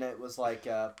went in and it was like,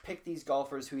 pick these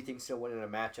golfers who he thinks will win in a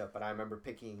matchup. And I remember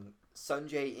picking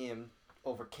Sungjae Im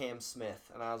over Cam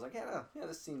Smith. And I was like, yeah,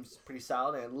 this seems pretty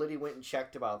solid. And Liddy went and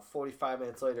checked about 45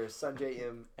 minutes later. Sungjae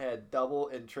Im had double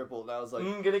and triple. And I was like,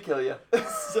 gonna kill you.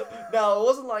 No, it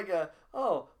wasn't like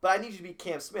but I need you to beat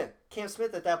Cam Smith. Cam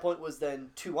Smith at that point was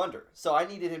then 2 under. So I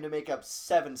needed him to make up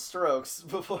 7 strokes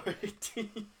before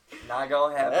 18. Not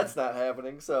gonna happen. That's not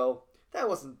happening. So that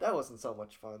wasn't so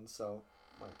much fun. So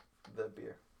the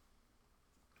beer.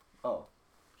 Oh,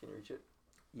 can you reach it?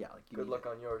 Yeah. Good luck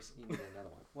on yours. You need another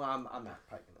one. Well, I'm not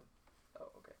probably gonna.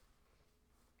 Oh, okay.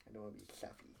 I don't want to be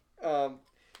sappy.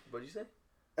 What'd you say?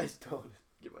 I just don't want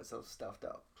to get myself stuffed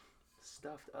up.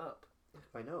 Stuffed up.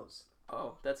 My nose.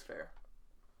 Oh, that's fair.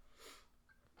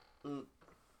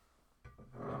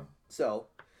 So,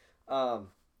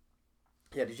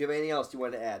 did you have anything else you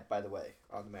wanted to add, by the way,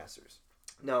 on the Masters?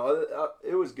 No,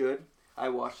 it was good. I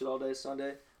watched it all day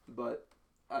Sunday, but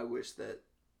I wish that,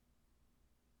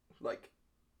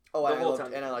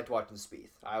 I liked watching Spieth.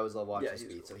 I always love watching Spieth.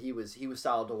 Cool. So he was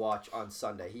solid to watch on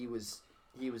Sunday. He was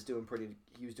doing pretty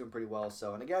well.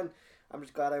 So, and again, I'm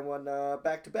just glad I won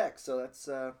back to back. So that's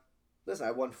listen.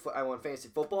 I won fantasy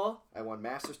football. I won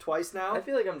Masters twice now. I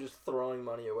feel like I'm just throwing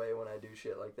money away when I do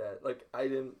shit like that. Like, I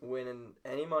didn't win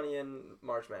any money in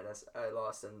March Madness. I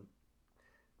lost in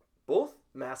both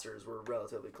Masters were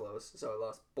relatively close, so I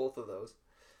lost both of those.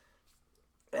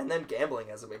 And then gambling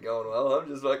hasn't been going well. I'm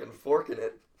just fucking forking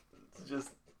it. It's just,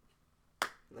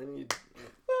 I need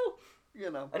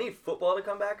football to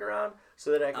come back around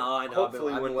so that I can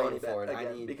hopefully win money back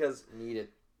again. Because need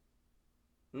it.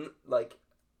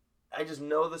 I just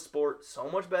know the sport so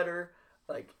much better.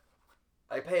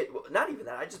 Not even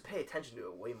that. I just pay attention to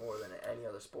it way more than any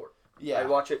other sport. Yeah, I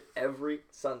watch it every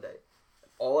Sunday.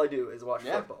 All I do is watch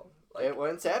football. It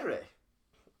went Saturday.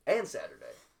 And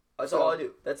Saturday. That's all I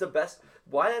do. That's the best.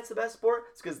 Why that's the best sport?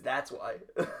 It's because that's why.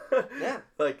 Yeah.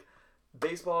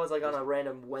 Baseball is on a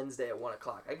random Wednesday at 1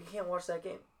 o'clock. I can't watch that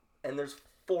game. And there's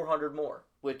 400 more.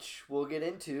 Which we'll get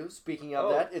into. Speaking of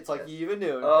that, it's like even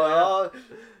noon. Oh, yeah.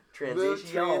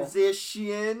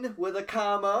 Transition with a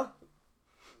comma.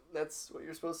 That's what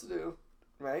you're supposed to do.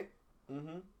 Right?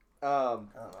 Mm-hmm. I don't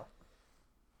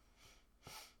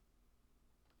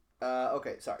know.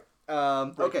 Okay, sorry.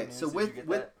 Okay, news, so did with you get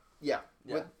that?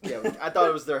 I thought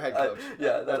it was their head coach.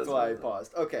 That's why I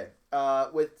paused. Okay.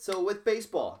 With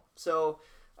baseball. So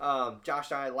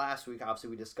Josh and I last week obviously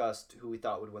we discussed who we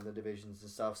thought would win the divisions and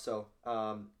stuff. So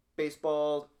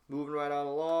baseball moving right on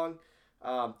along.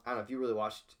 I don't know if you really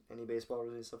watched any baseball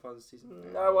really so far this season.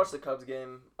 No, I watched the Cubs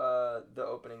game the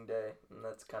opening day, and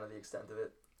that's kind of the extent of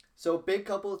it. So big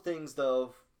couple of things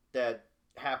though that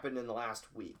happened in the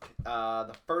last week.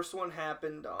 The first one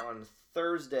happened on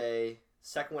Thursday.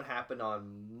 Second one happened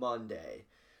on Monday.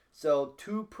 So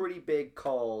 2 pretty big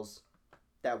calls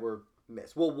that were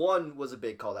missed. Well, one was a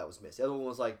big call that was missed. The other one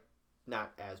was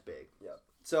not as big. Yeah.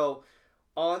 So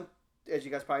as you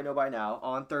guys probably know by now,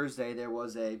 on Thursday there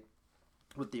was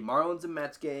with the Marlins and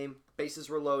Mets game, bases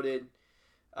were loaded.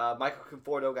 Michael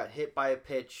Conforto got hit by a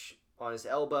pitch on his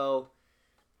elbow.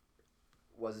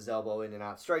 Was his elbow in and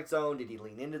out strike zone? Did he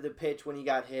lean into the pitch when he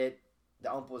got hit?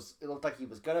 The ump it looked like he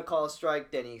was going to call a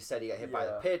strike. Then he said he got hit by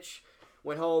the pitch.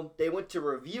 Went home. They went to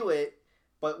review it.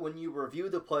 But when you review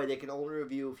the play, they can only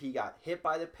review if he got hit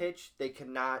by the pitch. They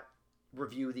cannot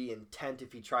review the intent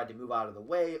if he tried to move out of the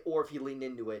way or if he leaned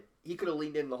into it. He could have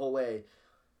leaned in the whole way.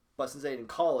 But since they didn't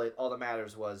call it, all that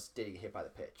matters was did he get hit by the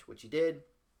pitch, which he did.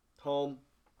 Home.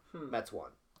 Mets won.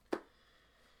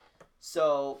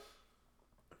 So,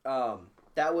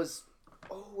 that was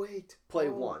play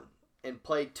 1. And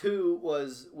play 2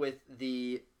 was with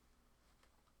the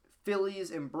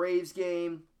Phillies and Braves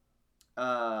game.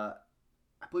 I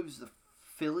believe it was the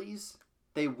Phillies.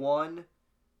 They won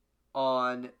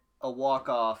on a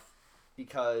walk-off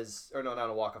not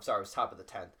a walk-off. Sorry, it was top of the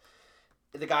 10th.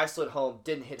 the guy slid home,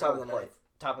 didn't hit Top home of the plate. ninth.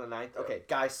 Top of the ninth? Yeah. Okay,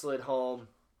 guy slid home,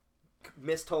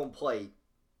 missed home plate,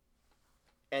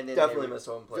 and then Definitely missed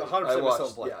home plate. 100% I missed watched,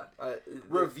 home plate. Yeah.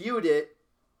 Reviewed it,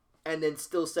 and then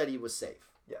still said he was safe.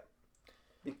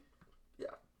 Yeah.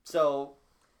 So,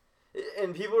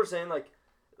 And people are saying like,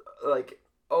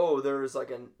 oh, there's like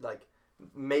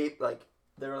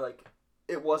they were like,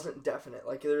 it wasn't definite.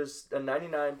 Like there's a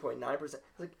 99.9%.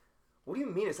 Like, what do you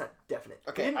mean it's not definite?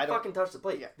 Okay, He didn't I don't- fucking touch the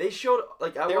plate. Yeah. They showed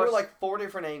like I there watched were like 4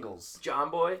 different angles. John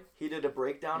Boy. He did a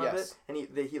breakdown of Yes. it,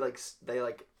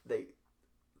 and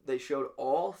they showed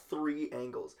all 3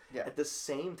 angles Yeah. at the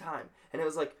same time, and it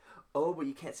was like, oh, but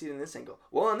you can't see it in this angle.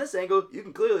 Well, on this angle, you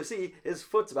can clearly see his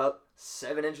foot's about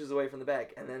 7 inches away from the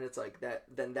bag, and then it's like that.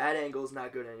 Then that angle is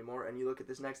not good anymore, and you look at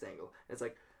this next angle, and it's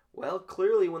like, well,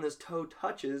 clearly when this toe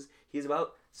touches, he's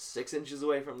about 6 inches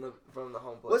away from the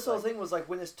home plate. What's the whole thing was like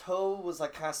when his toe was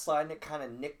like kind of sliding, it kind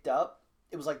of nicked up.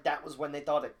 It was like that was when they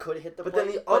thought it could hit the But plate.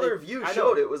 then the other view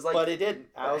showed it was like, but it didn't.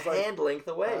 I was like, hand length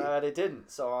away. it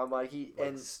didn't. So I'm like,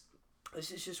 and s-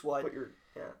 this is just what. put your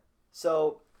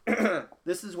So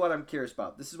this is what I'm curious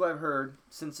about. This is what I've heard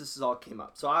since this all came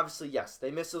up. So obviously, yes,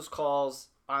 they missed those calls.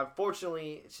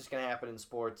 Unfortunately, it's just gonna happen in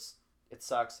sports. It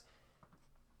sucks.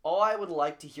 All I would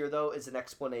like to hear though is an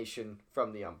explanation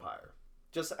from the umpire.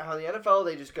 Just how the NFL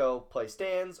they just go play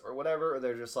stands or whatever, or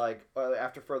they're just like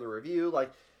after further review,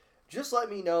 like just let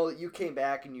me know that you came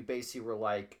back and you basically were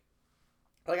like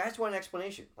I just want an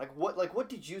explanation. Like what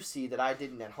did you see that I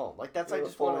didn't at home? Like that's I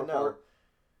just want to know.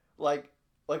 Like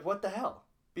what the hell?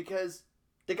 Because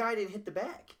the guy didn't hit the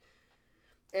bag.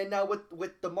 And now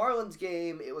with the Marlins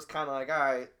game, it was kind of like, all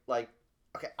right, like,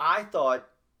 okay, I thought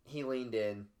he leaned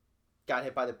in, got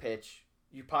hit by the pitch.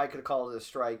 You probably could have called it a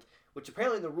strike, which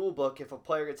apparently in the rule book, if a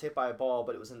player gets hit by a ball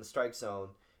but it was in the strike zone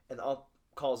and the ump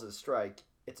calls it a strike,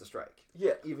 it's a strike.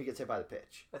 Yeah, Even if he gets hit by the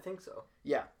pitch. I think so.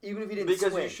 Yeah, even if he didn't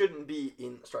Because swing. you shouldn't be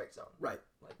in the strike zone. Right,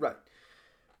 Like, right.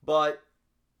 But,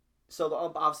 so the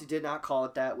ump obviously did not call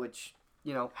it that, which,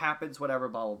 happens, whatever,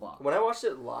 blah, blah, blah. When I watched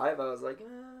it live, I was like,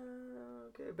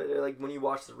 okay. But like when you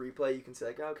watch the replay, you can see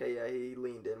like, okay, yeah, he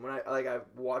leaned in. When I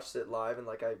watched it live and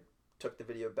like I took the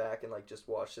video back and like just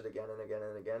watched it again and again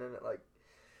and again, and it like.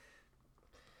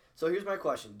 So here's my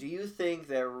question: do you think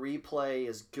that replay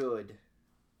is good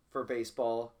for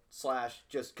baseball /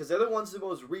 just because they're the ones that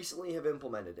most recently have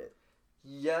implemented it?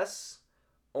 Yes,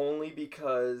 only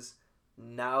because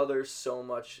now there's so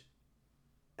much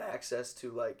access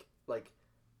to like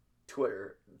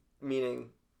Twitter, meaning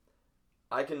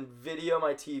I can video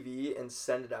my TV and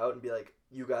send it out and be like,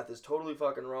 you got this totally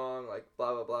fucking wrong, like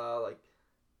blah blah blah, like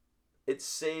it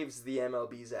saves the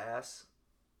MLB's ass.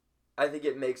 I think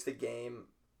it makes the game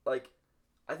like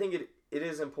I think it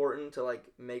is important to like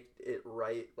make it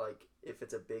right, like if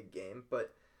it's a big game,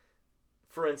 but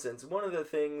for instance, one of the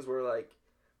things where like,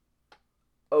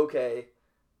 okay,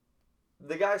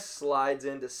 the guy slides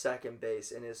into second base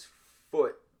and his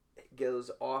foot goes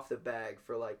off the bag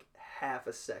for like half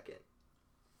a second.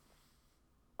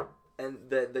 And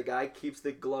the guy keeps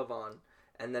the glove on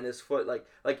and then his foot like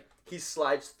he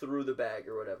slides through the bag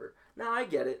or whatever. Now I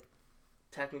get it.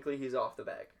 Technically he's off the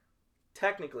bag.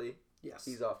 Technically, Yes.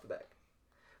 he's off the bag.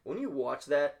 When you watch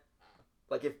that,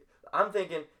 like if I'm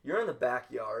thinking you're in the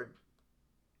backyard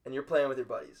and you're playing with your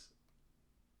buddies.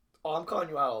 Oh, I'm calling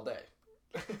you out all day.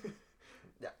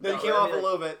 Yeah. No, you came off a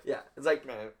little bit. Yeah. It's like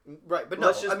Man, right, but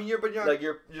Let's no. just- I mean,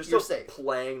 you're you're still safe.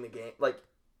 playing the game. Like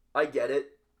I get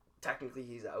it. Technically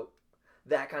he's out.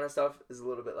 That kind of stuff is a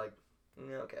little bit like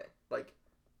okay. Like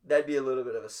that'd be a little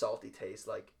bit of a salty taste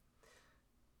like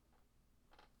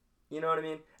you know what I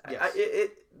mean? Yes.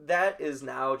 That is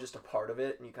now just a part of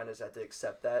it, and you kind of just have to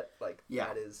accept that. Like, Yeah.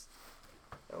 that is...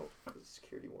 Oh, there's a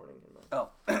security warning in my...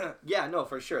 Oh, yeah, no,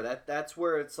 for sure. That's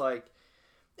where it's like...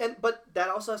 But that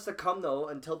also has to come, though,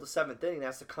 until the 7th inning. That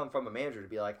has to come from a manager to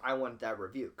be like, I want that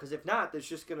review. Because if not, it's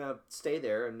just going to stay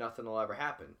there and nothing will ever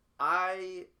happen.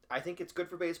 I think it's good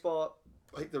for baseball.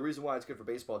 Like, the reason why it's good for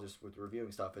baseball, just with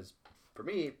reviewing stuff, is, for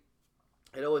me,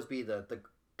 it'd always be the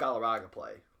Galarraga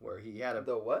play, where he had a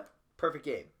The what? perfect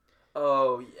game.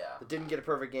 Oh, yeah. But didn't get a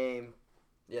perfect game.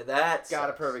 Yeah, that Got a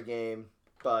sucks. perfect game,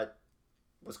 but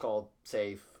was called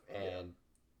safe and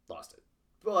lost it.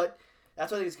 But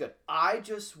that's what I think is good. I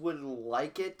just would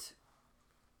like it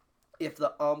if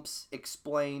the umps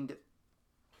explained,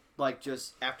 like,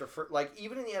 just after, like,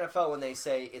 even in the NFL when they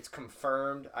say it's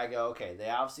confirmed, I go, okay, they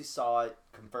obviously saw it,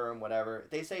 confirmed, whatever. If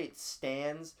they say it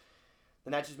stands,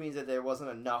 then that just means that there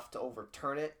wasn't enough to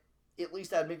overturn it. At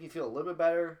least that'd make me feel a little bit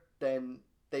better than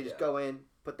they just go in,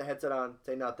 put the headset on,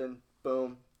 say nothing,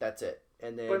 boom, that's it.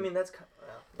 And then, But I mean, that's...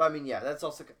 But I mean, yeah, that's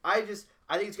also. I think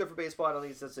it's good for baseball. I don't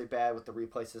think it's necessarily bad with the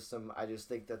replay system. I just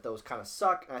think that those kind of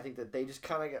suck, and I think that they just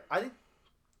kind of get. I think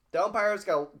the umpires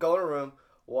got to go in a room,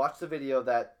 watch the video of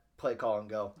that play call, and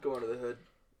go. Go under the hood.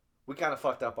 We kind of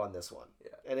fucked up on this one.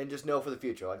 Yeah. And then just know for the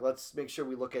future. Like, let's make sure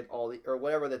we look at all the or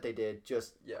whatever that they did.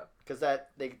 Just because that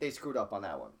they screwed up on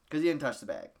that one because he didn't touch the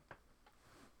bag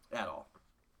at all.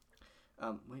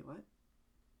 Wait, what?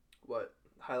 What?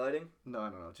 Highlighting?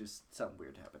 No, just something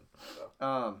weird happened.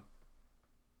 Oh.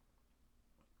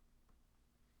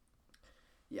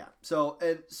 Yeah. So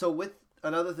with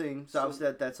another thing, so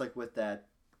obviously that's like with that.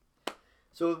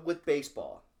 So with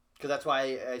baseball, because that's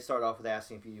why I started off with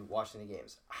asking if you watch any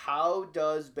games. How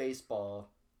does baseball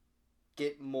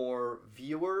get more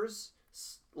viewers?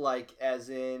 Like,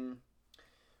 as in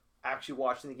actually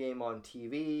watching the game on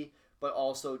TV, but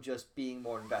also just being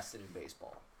more invested in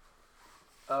baseball.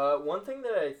 One thing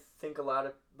that I think a lot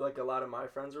of my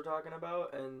friends were talking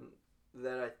about, and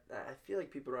that I feel like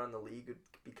people around the league would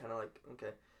be kind of like,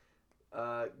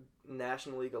 okay,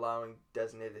 National League allowing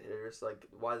designated hitters. Like,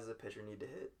 why does the pitcher need to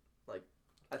hit? Like,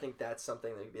 I think that's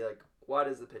something that would be like, why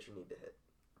does the pitcher need to hit?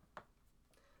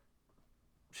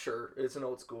 Sure, it's an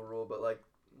old school rule, but like,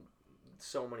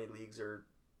 so many leagues are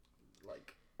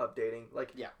like updating.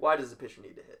 Like, why does the pitcher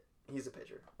need to hit? He's a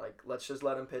pitcher. Like, let's just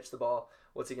let him pitch the ball.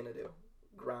 What's he gonna do?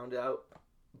 Ground out,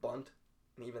 bunt,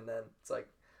 and even then, it's like,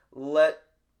 let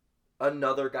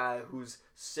another guy who's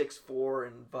 6'4"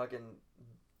 and fucking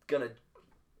gonna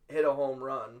hit a home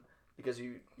run because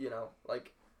you know,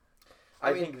 like,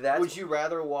 I mean, think that's. Would you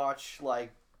rather watch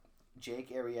like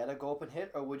Jake Arrieta go up and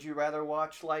hit, or would you rather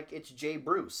watch like it's Jay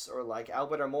Bruce or like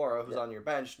Albert Amora, who's on your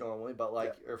bench normally, but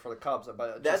like or for the Cubs,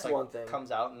 but that's just, like, one thing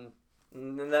comes out and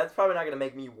that's probably not gonna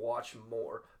make me watch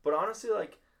more. But honestly,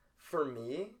 like, for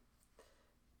me,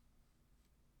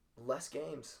 less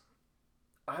games.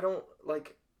 I don't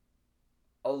like.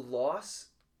 A loss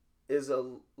is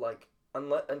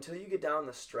until you get down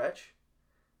the stretch,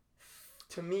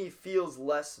 to me feels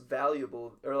less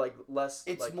valuable or like less.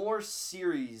 It's like, more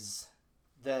series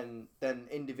than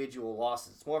individual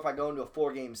losses. It's more if I go into a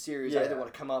 4-game series, I either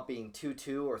want to come out being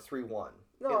 2-2 or 3-1.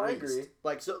 No, I agree.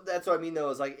 Like, so that's what I mean though.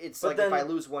 Is like it's but like then, if I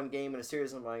lose one game in a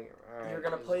series, I'm like, all right, you're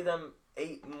gonna play them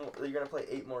 8 more. You're gonna play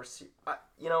 8 more.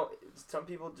 You know, some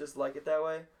people just like it that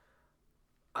way.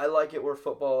 I like it where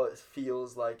football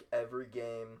feels like every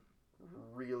game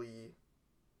really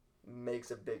makes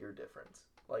a bigger difference.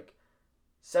 Like,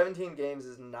 17 games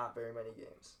is not very many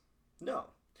games. No.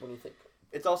 When you think.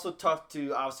 It's also tough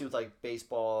to, obviously, with like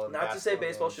baseball. And not to say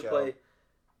baseball should play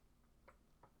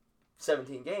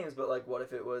 17 games, but like, what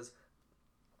if it was,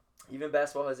 even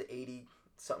basketball has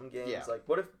 80-something games. Yeah. Like,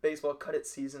 what if baseball cut its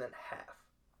season in half?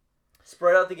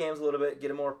 Spread out the games a little bit, get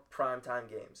them more primetime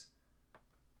games.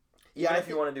 Yeah, if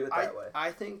you want to do it that way.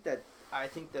 I think that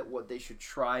what they should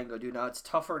try and go do now, it's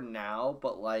tougher now,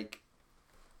 but like,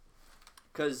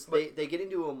 because they get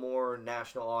into a more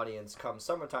national audience come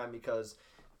summertime because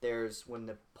there's when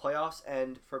the playoffs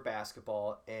end for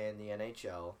basketball and the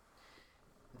NHL,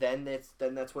 then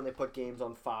that's when they put games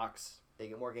on Fox. They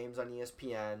get more games on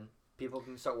ESPN. People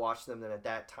can start watching them. Then at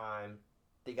that time,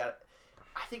 they got.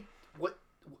 I think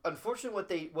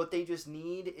unfortunately what they just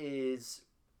need is.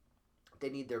 They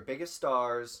need their biggest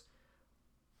stars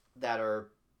that are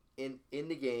in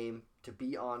the game to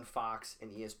be on Fox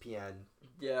and ESPN.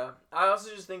 Yeah. I also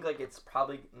just think like it's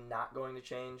probably not going to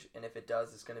change, and if it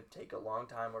does, it's going to take a long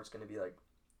time or it's going to be like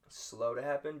slow to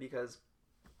happen because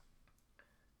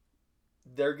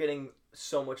they're getting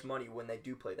so much money when they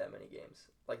do play that many games.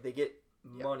 Like, they get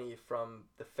money from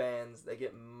the fans. They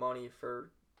get money for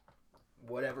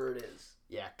whatever it is.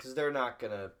 Yeah, because they're not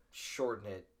going to shorten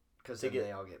it. Because then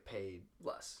they all get paid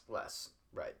less,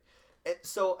 right? And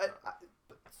so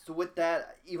with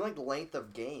that, even like the length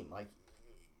of game, like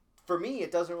for me,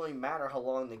 it doesn't really matter how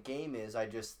long the game is. I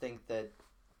just think that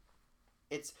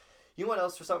it's, you know what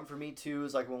else for something for me too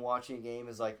is like when watching a game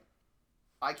is like,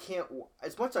 I can't,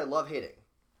 as much as I love hitting,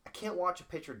 I can't watch a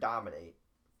pitcher dominate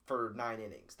for 9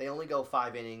 innings. They only go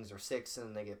 5 innings or 6 and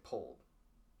then they get pulled.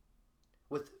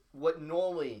 With what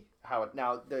normally,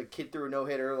 now the kid threw a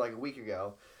no-hitter like a week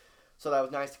ago. So that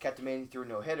was nice to catch him in through a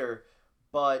no-hitter.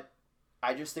 But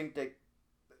I just think that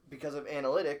because of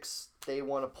analytics, they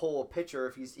want to pull a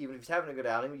pitcher even if he's having a good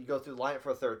outing. You go through the lineup for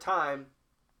a third time,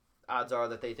 odds are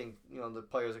that they think the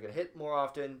players are going to hit more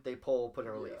often. They put in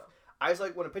relief. Yeah. I just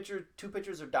like when two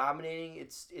pitchers are dominating.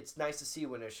 It's nice to see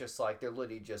when it's just like they're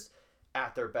literally just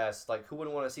at their best. Like, who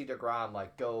wouldn't want to see DeGrom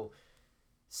like go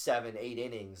 7, 8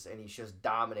 innings and he's just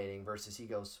dominating versus he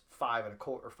goes 5 1/4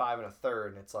 or 5 1/3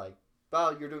 and it's like,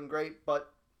 well, you're doing great,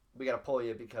 but we got to pull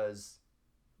you because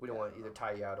We don't want to either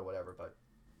tie you out or whatever, but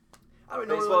I don't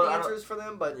Baseball, know what the I answer don't- is for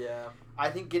them, but Yeah. I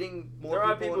think getting more There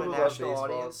are people people in a who love national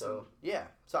baseball, audience. so- Yeah.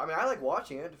 So, I mean, I like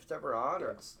watching it if it's ever on. Or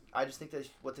Yeah. it's, I just think that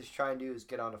what they should try and do is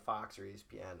get onto Fox or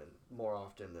ESPN and more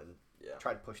often and Yeah.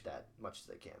 try to push that as much as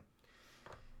they can.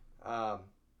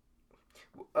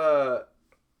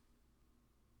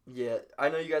 Yeah, I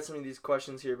know you got some of these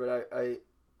questions here, but I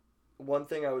one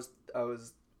thing I was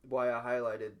why I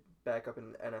highlighted back up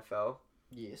in the NFL.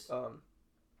 Yes.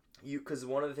 Because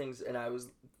one of the things, and I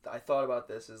thought about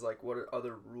this is like, what are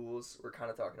other rules? We're kind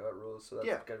of talking about rules, so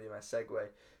that's gonna be my segue.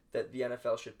 That the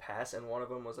NFL should pass, and one of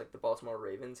them was like the Baltimore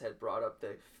Ravens had brought up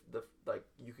the like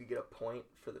you could get a point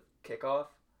for the kickoff.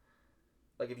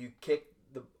 Like if you kick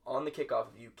on the kickoff,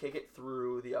 if you kick it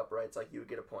through the uprights, like you would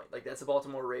get a point. Like that's the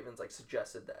Baltimore Ravens like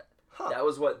suggested that. Huh. That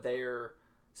was what their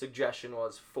suggestion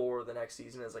was for the next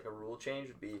season as like a rule change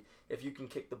would be if you can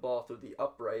kick the ball through the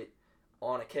upright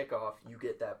on a kickoff, you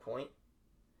get that point.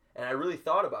 And I really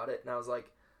thought about it, and I was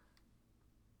like,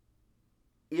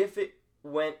 if it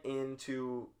went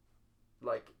into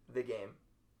like the game,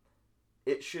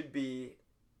 it should be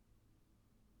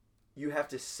you have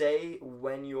to say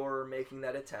when you're making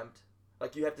that attempt.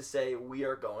 Like you have to say we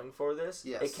are going for this.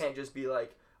 Yes. It can't just be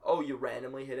like, oh, you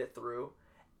randomly hit it through.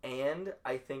 And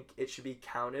I think it should be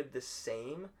counted the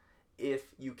same if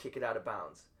you kick it out of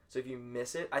bounds. So if you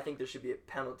miss it, I think there should be a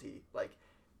penalty, like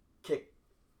kick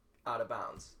out of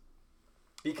bounds.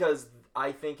 Because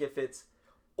I think if it's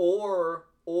Or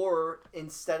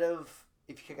instead of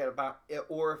if you kick out about,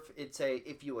 or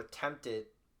if you attempt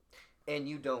it and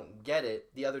you don't get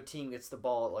it, the other team gets the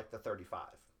ball at like the 35.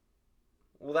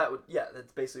 well,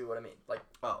 that's basically what I mean. Like,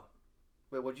 Oh,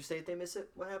 wait, what'd you say if they miss it?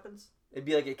 What happens? it'd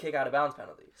be like a kick out of bounds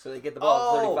penalty. So they get the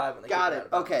ball at 35 when they got kick it it. out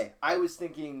of bounds. Okay, I was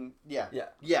thinking, yeah.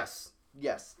 Yes,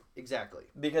 exactly.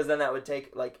 Because then that would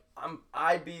take like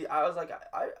I'd be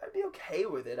okay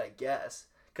with it, I guess.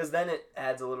 Because then it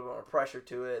adds a little bit more pressure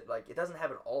to it. Like it doesn't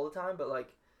happen all the time, but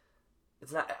like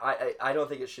it's not. I don't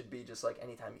think it should be just like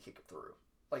anytime you kick it through.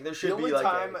 Like there should The only be like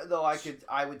time though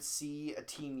I would see a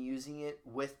team using it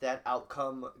with that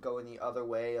outcome going the other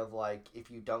way of like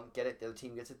if you don't get it, the other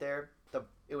team gets it there.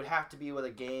 It would have to be with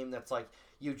a game that's like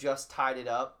you just tied it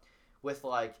up with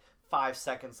like 5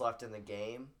 seconds left in the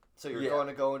game, so you're going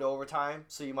to go into overtime.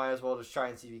 So you might as well just try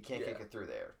and see if you can't kick it through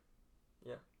there.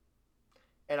 Yeah.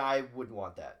 And I wouldn't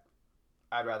want that.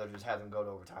 I'd rather just have them go to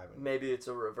overtime. Maybe it's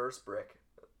a reverse brick,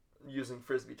 using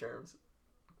frisbee terms.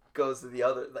 Goes to the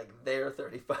other, like they're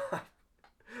 35,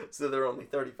 so they're only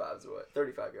 35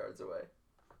 yards away.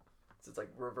 So it's like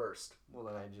reversed. Well,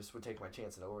 then I just would take my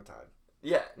chance in overtime.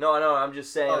 Yeah, no, I'm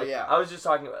just saying. Oh, like, yeah. I was just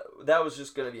talking about that was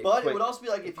just gonna be. But it would also be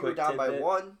like if you were quick down by tidbit.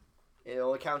 1, it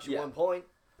only counts you 1 point.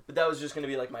 But that was just gonna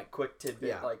be like my quick tidbit.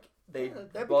 Yeah. Like that'd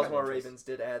be Baltimore kinda Ravens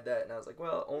did add that, and I was like,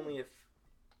 well, only if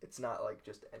it's not like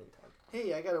just any time.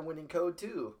 Hey, I got a winning code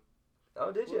too.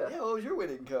 Oh, did you? Yeah, what was your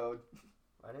winning code?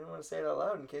 I didn't want to say it out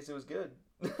loud in case it was good.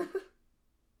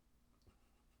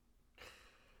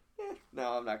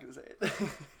 No, I'm not gonna say it.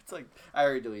 It's like I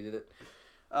already deleted it.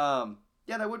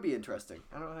 Yeah, that would be interesting.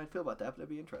 I don't know how I feel about that, but that'd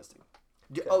be interesting.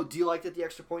 Do you like that the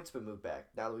extra point's been moved back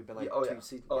now that we've been like 2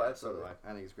 seasons? Oh, yeah, absolutely. So do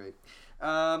I think it's great.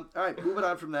 All right, moving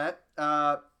on from that.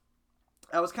 I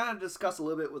was kind of discuss a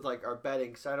little bit with like our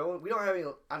betting. So we don't have any.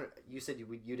 You said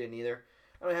you didn't either.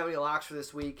 I don't have any locks for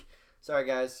this week. Sorry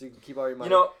guys, so you can keep all your money.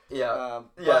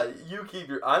 You keep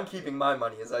I'm keeping my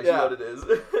money is actually what it is.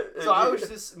 So I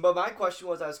was but my question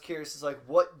was, I was curious, is like,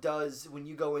 what does, when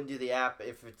you go into the app,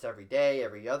 if it's every day,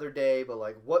 every other day, but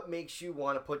like, what makes you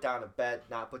want to put down a bet,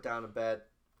 not put down a bet?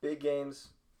 Big games,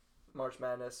 March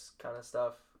Madness kind of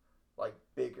stuff, like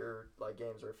bigger like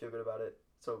games where I feel good about it.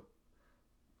 So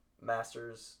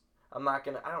Masters, I'm not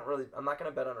gonna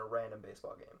bet on a random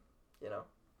baseball game, you know.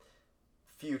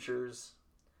 Futures.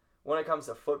 When it comes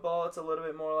to football, it's a little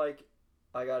bit more like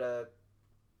I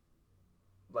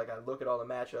look at all the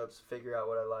matchups, figure out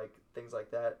what I like, things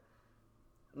like that.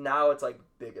 Now it's like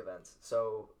big events.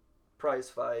 So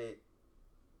prize fight,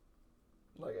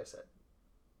 like I said,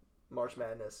 March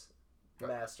Madness,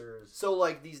 Masters. So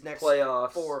like these next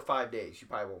playoffs, 4 or 5 days, you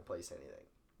probably won't place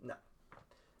anything.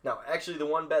 No, actually the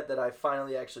one bet that I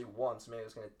finally actually won, so maybe it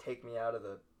was going to take me out of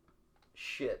the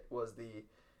shit, was the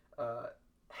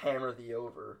hammer the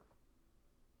over.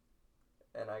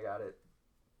 And I got it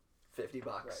 $50.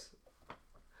 Right.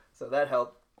 So that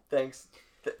helped. Thanks.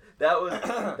 That was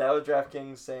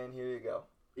DraftKings saying, here you go.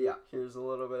 Yeah. Here's a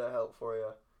little bit of help for you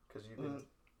because you've been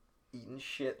eating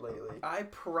shit lately. I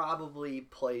probably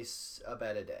place a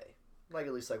bet a day, like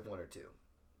at least like 1 or 2.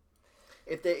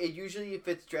 If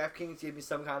it's DraftKings, give me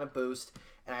some kind of boost,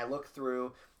 and I look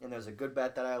through and there's a good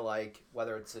bet that I like,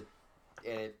 whether and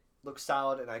it looks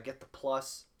solid and I get the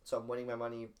plus, so I'm winning my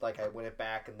money, like I win it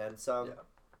back and then some,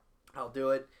 I'll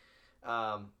do it.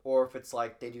 Or if it's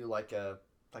like they do like a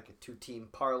 2-team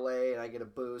parlay and I get a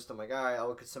boost, I'm like, all right, I'll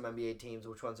look at some NBA teams,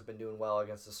 which ones have been doing well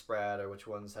against the spread or which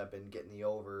ones have been getting the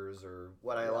overs or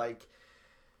what I like.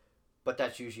 But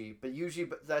that's usually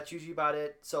about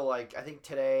it. So like I think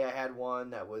today I had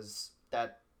one that was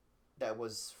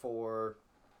for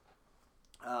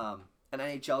an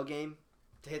NHL game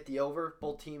to hit the over.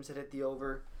 Both teams had hit the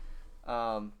over.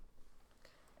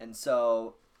 And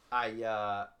so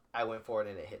I went for it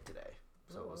and it hit today.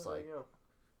 So it was like,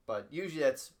 but usually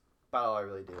that's about all I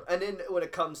really do. And then when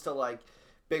it comes to like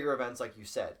bigger events, like you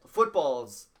said, football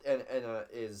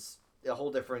is a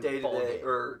whole different day to ball day game.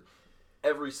 or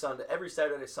every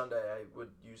Saturday, Sunday I would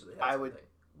usually have something.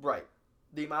 Right.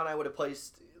 The amount I would have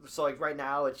placed. So like right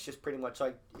now, it's just pretty much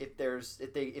like if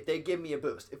they give me a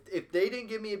boost. If they didn't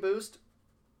give me a boost,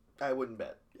 I wouldn't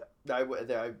bet. Yeah. I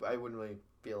wouldn't really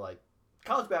feel like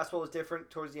college basketball was different.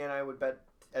 Towards the end, I would bet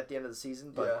at the end of the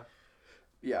season. But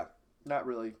yeah, not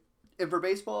really. And for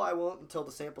baseball, I won't until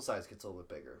the sample size gets a little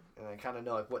bit bigger, and I kind of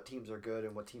know like what teams are good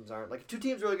and what teams aren't. Like if 2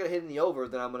 teams are really going to hit in the over,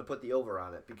 then I'm going to put the over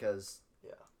on it because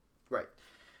right.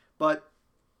 But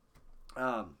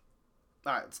all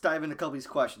right, let's dive into a couple of these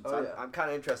questions. I'm kind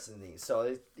of interested in these.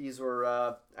 So these were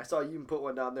I saw you even put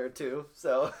one down there too.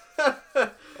 So I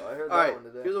heard that one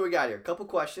today. Here's what we got here. A couple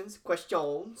questions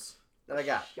that I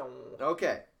got.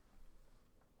 Okay.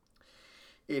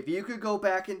 If you could go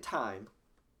back in time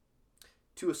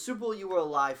to a Super Bowl you were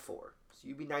alive for, so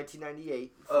you'd be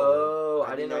 1998. Oh,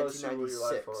 I didn't know it was Super Bowl you were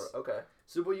alive for. Okay.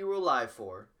 Super Bowl you were alive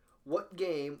for. What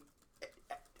game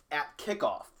at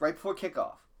kickoff, right before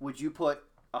kickoff, would you put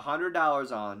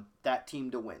 $100 on that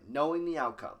team to win, knowing the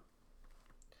outcome?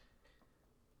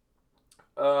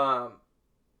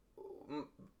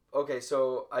 Okay,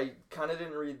 so I kind of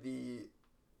didn't read the.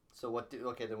 So then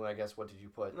I guess what did you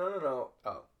put? No.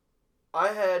 Oh. I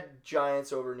had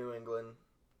Giants over New England.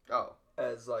 Oh.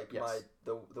 As like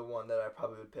the one that I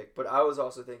probably would pick, but I was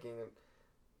also thinking.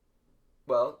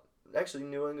 Well, actually,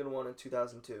 New England won in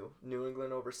 2002. New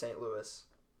England over St. Louis.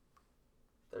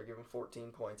 They're given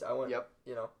 14 points. I went. Yep.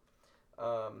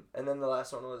 And then the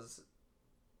last one was.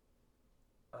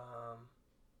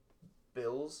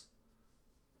 Bills.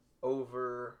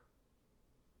 Over.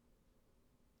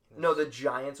 No, the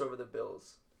Giants over the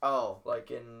Bills. Oh.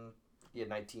 Like in.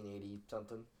 1980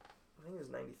 something. I think it was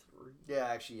 93. Yeah,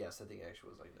 actually, yes. I think it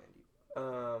actually was like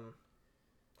 90.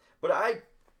 But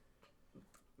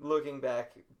looking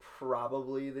back,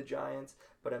 probably the Giants.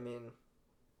 But I mean,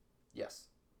 yes,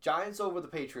 Giants over the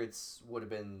Patriots would have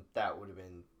been the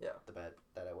bet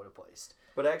that I would have placed.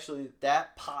 But actually,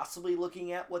 that possibly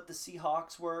looking at what the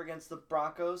Seahawks were against the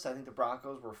Broncos, I think the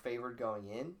Broncos were favored going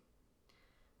in.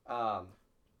 I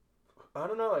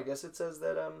don't know. I guess it says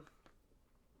that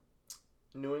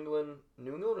New England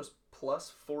was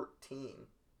plus 14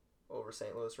 over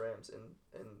St. Louis Rams in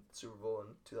Super Bowl in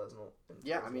 2000.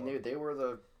 Yeah, I mean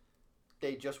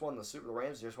they just won the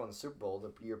Rams just won the Super Bowl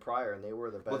the year prior, and they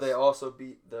were the best. Well, they also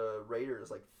beat the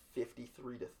Raiders like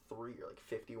 53-3 or like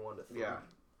 51-3. Yeah,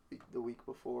 the week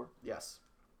before. Yes.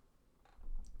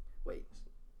 Wait,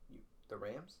 the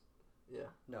Rams? Yeah.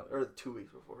 No, or 2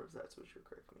 weeks before. That's what you're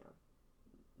correcting me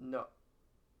on. No.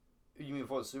 You mean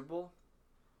before the Super Bowl?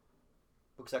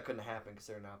 Because that couldn't happen because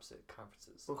they're in opposite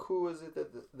conferences. Well, who was it that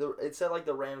it said like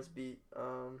the Rams beat?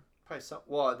 Probably some.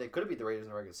 Well, they could have beat the Raiders in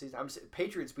the regular season. I'm saying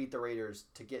Patriots beat the Raiders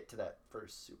to get to that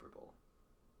first Super Bowl.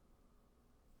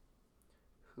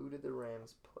 Who did the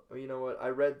Rams play? Well, you know what? I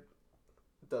read.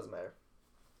 It doesn't matter.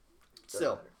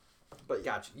 Still, but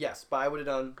gotcha. Yes, but I would have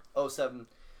done 07.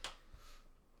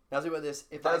 Now think about this: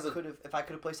 if I could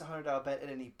have placed a $100 bet at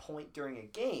any point during a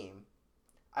game,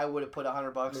 I would have put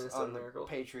 $100 on the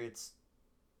Patriots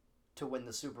to win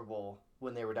the Super Bowl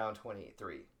when they were down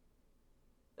 28-3.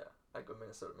 Yeah, I'd go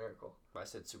Minnesota Miracle. I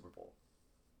said Super Bowl.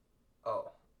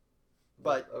 Oh.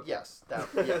 But okay. yes,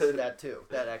 that too.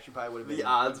 That actually probably would have been the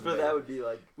odds for that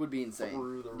would be insane.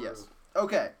 Through the roof. Yes.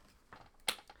 Okay.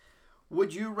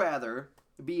 Would you rather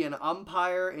be an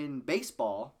umpire in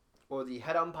baseball or the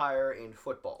head umpire in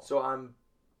football? So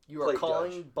you are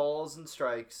calling balls and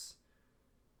strikes.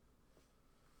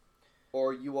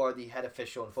 Or you are the head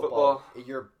official in football.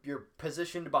 You're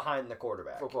positioned behind the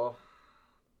quarterback. Football.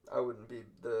 I wouldn't be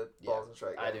the balls and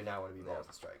strikes. I do not want to be balls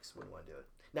and strikes. Wouldn't want to do it.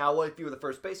 Now, what if you were the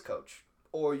first base coach?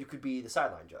 Or you could be the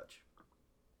sideline judge.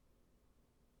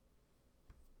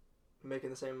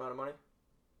 Making the same amount of money?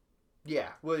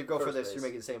 Yeah. Well, you go first for this. Base. You're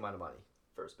making the same amount of money.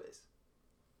 First base.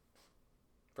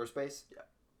 First base? Yeah.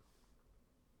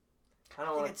 I don't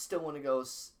I want think I'd still want to go.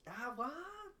 What?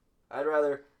 I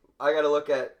gotta look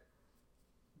at,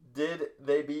 did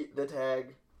they beat the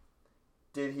tag?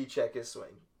 Did he check his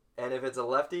swing? And if it's a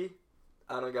lefty,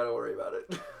 I don't gotta worry about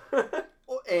it.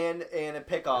 And a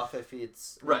pickoff if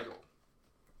it's Right. legal.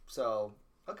 So,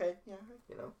 okay, yeah.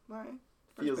 You know? All right.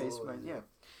 Feels a First little baseman, easier.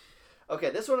 yeah. Okay,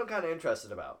 this one I'm kind of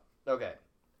interested about. Okay.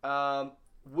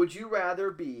 Would you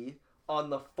rather be on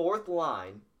the fourth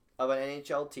line of an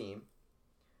NHL team,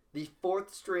 the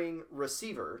fourth string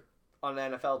receiver on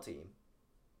an NFL team,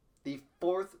 the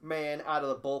fourth man out of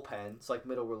the bullpen, it's like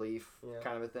middle relief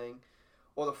kind of a thing,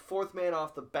 or the fourth man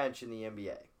off the bench in the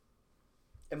NBA?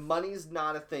 And money's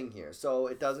not a thing here, so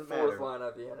it doesn't matter. Fourth line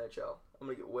of the NHL. I'm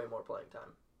gonna get way more playing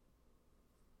time.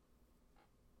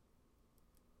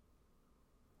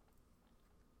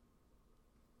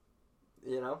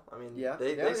 You know, I mean,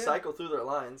 they cycle through their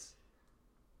lines.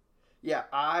 Yeah,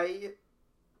 I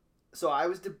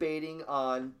was debating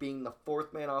on being the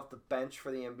fourth man off the bench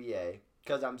for the NBA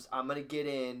because I'm gonna get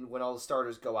in when all the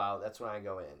starters go out. That's when I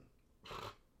go in.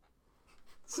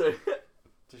 So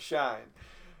To shine,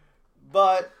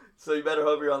 but so you better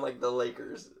hope you're on like the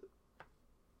Lakers.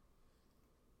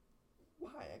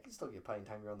 why? I can still get playing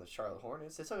time here on the Charlotte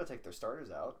Hornets. They still gotta take their starters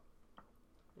out.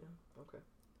 Yeah. Okay.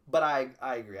 But I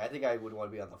agree. I think I would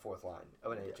want to be on the fourth line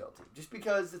of an NHL team just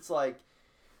because it's like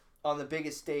on the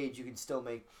biggest stage you can still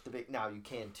make the big. Now you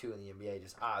can too in the NBA.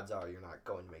 Just odds are you're not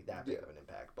going to make that big of an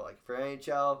impact. But like for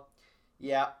NHL,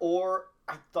 yeah. Or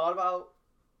I thought about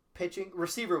pitching.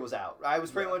 Receiver was out. I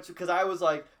was pretty much because I was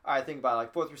like, all right, think about it,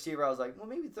 like fourth receiver. I was like, well,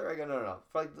 maybe third. I go no.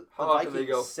 For like the How often they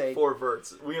go sake, 4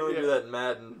 verts? We only do that in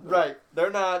Madden. right?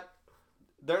 They're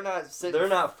not sitting. They're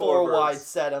not four four wide verts.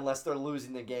 set unless they're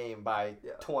losing the game by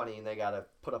Yeah. 20 and they got to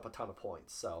put up a ton of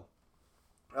points. So,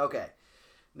 okay.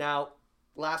 Now,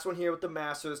 last one here with the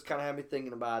Masters kind of had me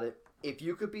thinking about it. If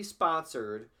you could be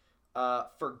sponsored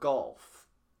for golf,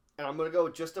 and I'm going to go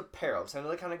with just apparel. So I know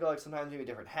they kind of go like sometimes maybe a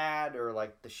different hat or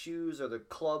like the shoes or the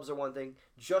clubs or one thing.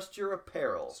 Just your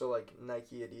apparel. So like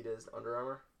Nike, Adidas, Under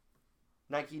Armour.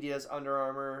 Nike, Adidas, Under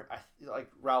Armour.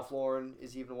 Like Ralph Lauren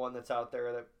is even one that's out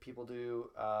there that people do.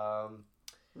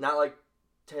 Not like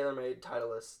TaylorMade,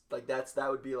 Titleist. Like that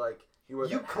would be like you wear.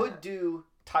 You that could hat. do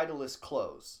Titleist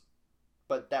clothes,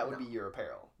 but that would No. be your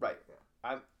apparel, right?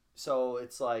 Yeah. So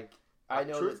it's like I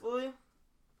know, Truthfully,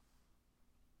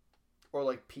 or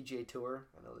like PGA Tour.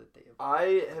 I know that they have.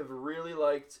 I have really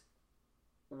liked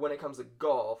when it comes to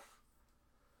golf.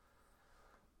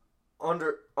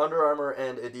 Under Armour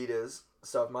and Adidas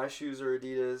stuff. My shoes are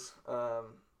Adidas.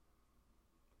 Some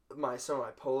of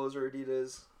my polos are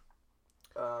Adidas.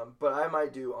 But I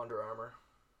might do Under Armour.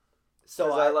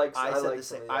 So I like said some the of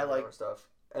same. the I Under like. Armour stuff.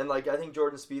 And like I think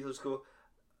Jordan Spieth was cool.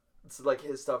 It's like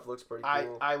his stuff looks pretty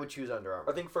cool. I would choose Under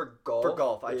Armour. I think for golf. For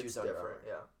golf, I it's choose Under different. Armour.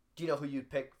 Yeah. Do you know who you'd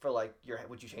pick for like your?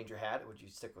 Would you change your hat, or would you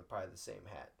stick with probably the same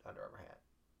hat, Under Armour hat?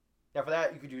 Now for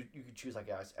that, you could choose like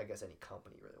I guess any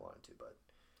company you really wanted to, but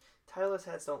Titleist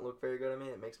hats don't look very good on me.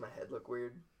 It makes my head look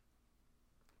weird.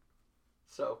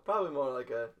 So probably more like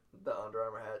the Under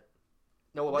Armour hat.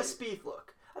 no. What The about Spieth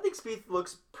look. I think Spieth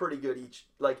looks pretty good each.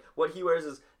 Like what he wears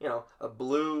is a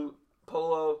blue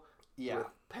polo yeah? with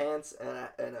pants and a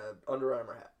Under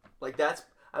Armour hat. Like that's.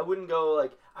 I wouldn't go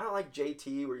like I don't like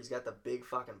JT where he's got the big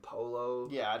fucking polo.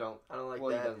 Yeah, I don't. I don't like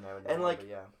Well, that. he doesn't have it And, anymore, like, but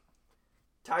yeah.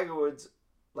 Tiger Woods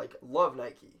like love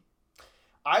Nike.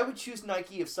 I would choose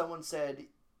Nike if someone said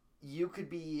you could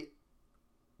be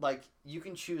like you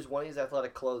can choose one of these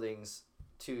athletic clothings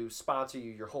to sponsor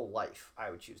you your whole life. I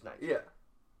would choose Nike. Yeah.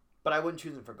 But I wouldn't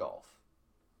choose them for golf.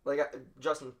 Like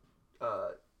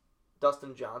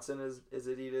Dustin Johnson is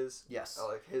Adidas. Yes. I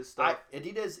like his stuff.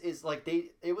 Adidas is like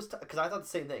because I thought the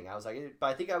same thing. I was like, but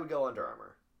I think I would go Under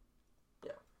Armour.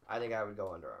 Yeah. I think I would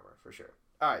go Under Armour for sure.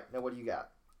 All right, now what do you got?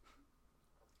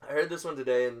 I heard this one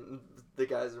today, and the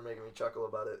guys are making me chuckle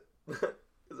about it.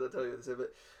 Because I'll tell you this,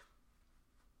 but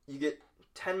you get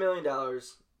 $10 million,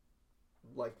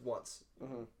 like once.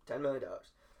 Mm-hmm. $10 million.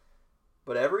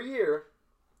 But every year,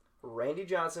 Randy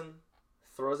Johnson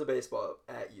throws a baseball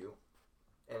at you,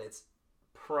 and it's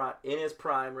in his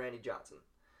prime Randy Johnson.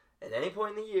 At any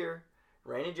point in the year,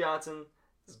 Randy Johnson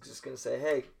is just going to say,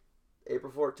 hey,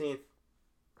 April 14th,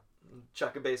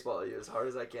 chuck a baseball at you as hard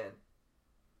as I can.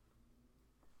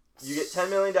 You get $10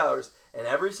 million, and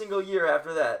every single year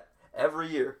after that, every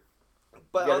year,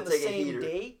 But you on gotta the take a same heater.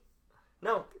 date?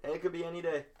 No, and it could be any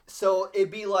day. So it'd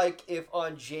be like if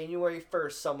on January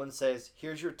 1st someone says,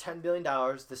 here's your $10 billion,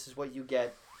 this is what you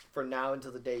get for now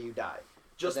until the day you die.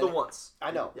 Just Then the once. I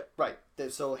know, Yep. right.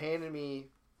 So handed me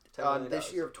 $10 on million.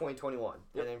 this year of 2021.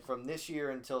 Yep. And then from this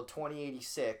year until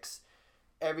 2086,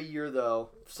 every year, though,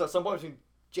 so some point between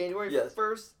January Yes.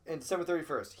 1st and December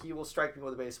 31st, he will strike me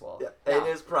with a baseball. Yeah, Now,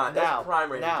 in his prime. That's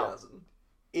prime Randy Johnson.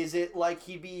 Is it like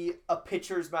he'd be a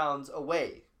pitcher's mounds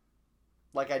away?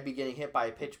 Like I'd be getting hit by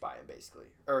a pitch by him, basically,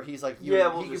 or he's like you. Yeah,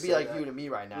 we'll he just could be say like that. you to me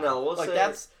right now. No, we'll like say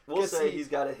that's. We'll say he's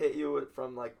got to hit you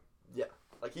from like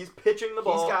he's pitching the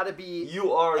ball. He's got to be.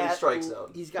 You are the strike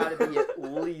zone. He's got to be at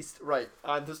least right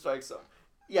on the strike zone.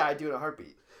 Yeah, I do in a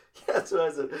heartbeat. Yeah, that's what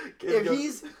I said.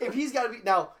 If he's got to be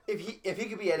now, if he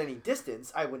could be at any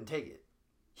distance, I wouldn't take it.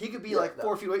 He could be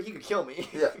 4 feet away. He could kill me.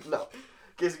 Yeah, no.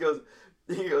 Casey goes.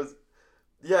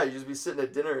 Yeah, you just be sitting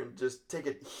at dinner and just take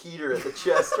a heater at the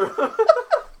chest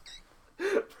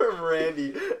from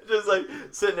Randy. Just like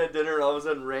sitting at dinner and all of a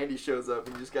sudden Randy shows up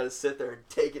and you just got to sit there and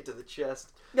take it to the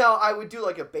chest. No, I would do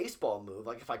like a baseball move.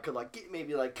 Like if I could like get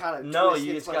maybe like kind of. No,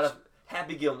 you just got to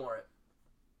Happy Gilmore it.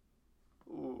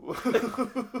 Ooh.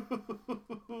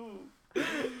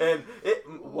 And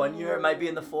one year it might be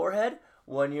in the forehead.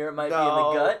 1 year it might be in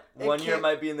the gut. 1 year it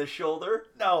might be in the shoulder.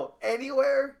 No,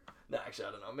 anywhere. No, actually,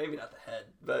 I don't know. Maybe not the head,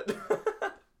 but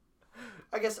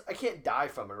I guess I can't die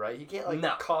from it, right? He can't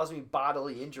cause me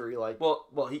bodily injury, like. Well,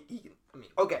 he can. I mean,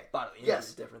 okay, bodily injury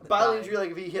is different than bodily dying. injury.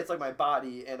 Like if he hits like my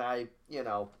body and I,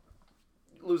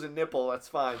 lose a nipple, that's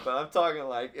fine. But I'm talking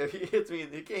like if he hits me,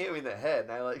 he can't hit me in the head,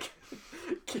 and I like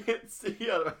can't see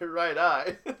out of my right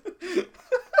eye.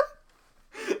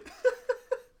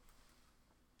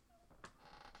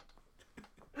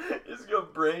 Just go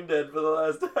brain dead for the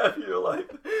last half of your life.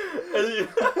 And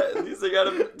at least I got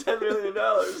him $10 million.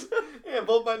 Yeah,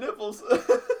 both my nipples.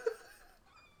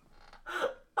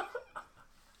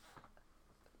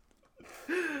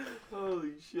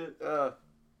 Holy shit. That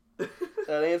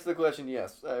answers the question.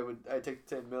 Yes, I'd take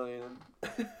the $10 million.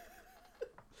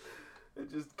 And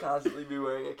just constantly be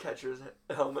wearing a catcher's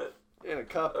helmet In a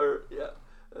cup. or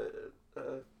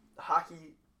a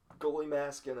hockey goalie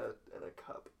mask and a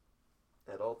cup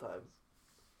at all times.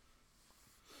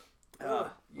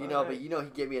 But he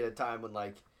gave me at a time when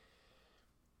like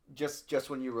just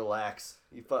when you relax.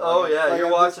 You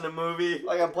you're watching a movie.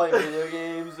 Like I'm playing video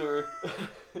games or.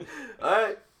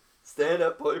 Alright, stand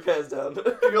up, pull your pants down.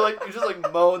 you're just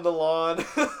like mowing the lawn.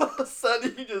 All of a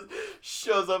sudden he just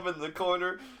shows up in the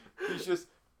corner.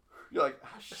 You're like, oh,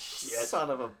 shit, son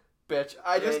of a bitch.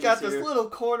 I just got this little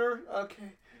corner.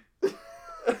 Okay.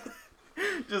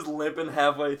 Just limping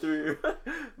halfway through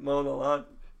mowing the lawn.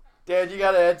 Dad, you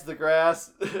gotta edge the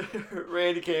grass.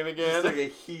 Randy came again. Just like a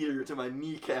heater to my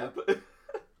kneecap.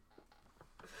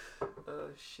 Oh,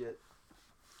 shit.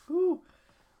 Woo.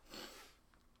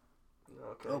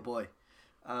 Okay. Oh, boy.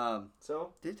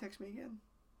 So? Did it text me again?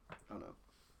 Oh,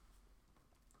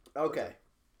 no. Okay.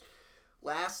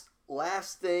 Last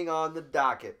thing on the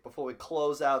docket before we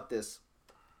close out this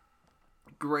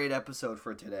great episode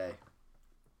for today.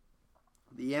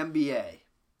 The NBA.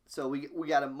 So we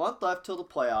got a month left till the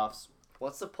playoffs.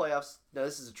 Once the playoffs... No,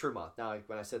 this is a true month. Now,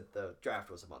 when I said the draft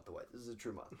was a month away, this is a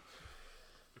true month.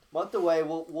 Month away,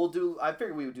 we'll do... I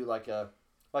figured we would do like a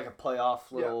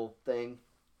playoff little thing.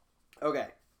 Okay.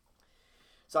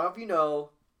 So I don't know if you know,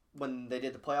 when they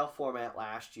did the playoff format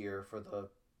last year for the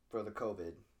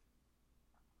COVID,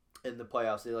 in the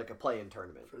playoffs, they did like a play-in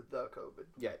tournament. For the COVID.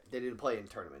 Yeah, they did a play-in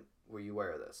tournament where you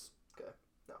wear this. Okay.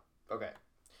 No. Okay.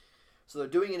 So they're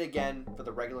doing it again for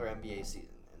the regular NBA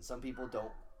season, and some people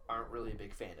aren't really a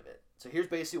big fan of it. So here's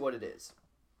basically what it is.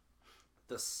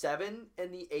 The 7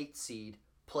 and the 8 seed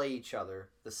play each other.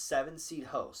 The 7 seed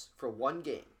hosts for one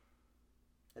game,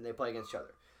 and they play against each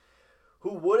other.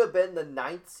 Who would have been the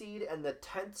 9th seed and the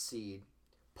 10th seed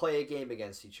play a game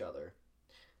against each other.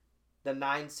 The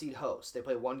 9 seed hosts. They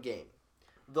play one game.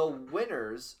 The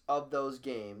winners of those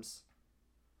games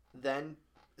then...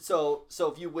 So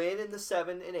if you win in the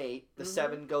 7 and 8, the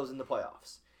 7 goes in the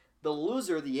playoffs. The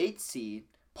loser, the 8th seed,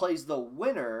 plays the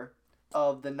winner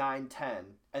of the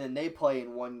 9-10, and then they play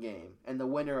in one game, and the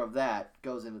winner of that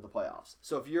goes into the playoffs.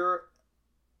 So if you're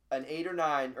an 8 or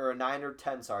 9, or a 9 or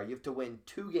 10, sorry, you have to win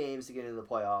 2 games to get into the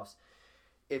playoffs.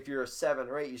 If you're a 7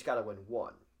 or 8, you just got to win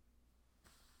 1.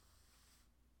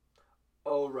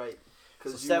 Oh, right. So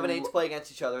 7-8s play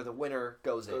against each other. The winner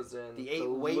goes in. The 8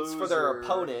 waits for their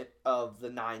opponent of the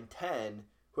 9-10.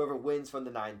 Whoever wins from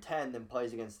the 9-10 then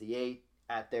plays against the 8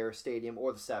 at their stadium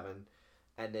or the 7,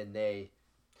 and then they.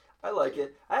 I like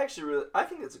it. I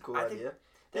think it's a cool idea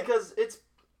because it's.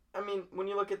 I mean, when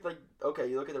you look at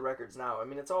you look at the records now. I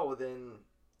mean, it's all within.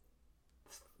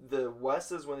 The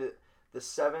West is when the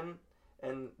 7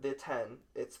 and the 10.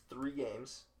 It's 3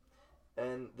 games.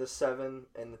 And the 7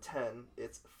 and the 10,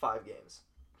 it's 5 games.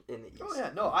 in the East. Oh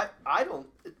yeah, no, I don't.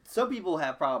 Some people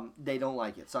have problem. They don't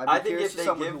like it. So I I'd be think curious if to they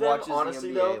someone give who them, watches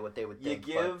honestly, the NBA though, what they would you think.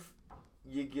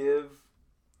 give,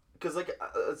 because like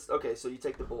okay, so you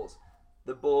take the Bulls.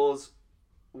 The Bulls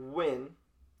win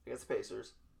against the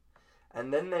Pacers,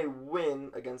 and then they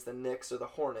win against the Knicks or the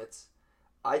Hornets.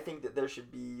 I think that there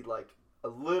should be like a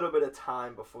little bit of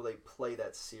time before they play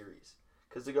that series,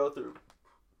 because to go through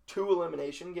 2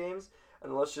 elimination games,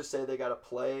 and let's just say they got to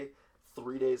play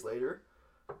 3 days later.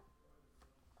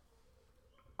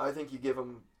 I think you give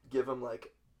them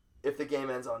like, if the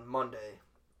game ends on Monday,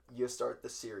 you start the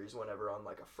series whenever on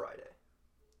like a Friday.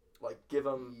 Like give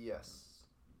them Yes.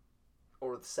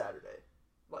 or Saturday,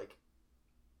 like.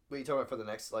 Wait, you talking about for the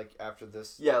next like after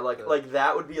this? Yeah, like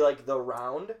that would be like the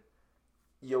round.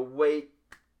 You wait,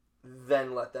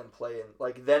 then let them play in.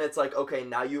 Like then it's like, okay,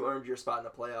 now you earned your spot in the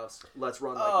playoffs. Let's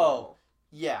run like normal.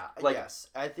 Yeah. Like, yes,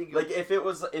 I think. Like if it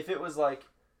was like.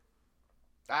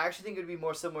 I actually think it would be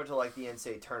more similar to like the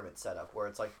NCAA tournament setup, where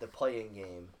it's like the play-in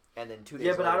game and then 2 days.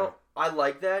 Yeah, but later, I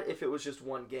like that if it was just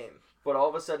one game. But all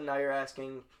of a sudden now you're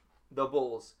asking the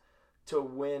Bulls to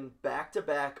win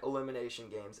back-to-back elimination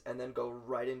games and then go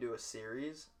right into a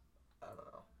series. I don't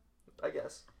know. I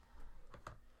guess.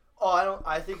 Oh,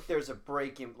 I think there's a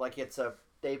break in, like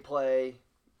they play,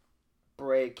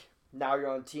 break. Now you're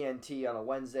on TNT on a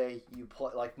Wednesday. You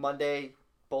play like Monday.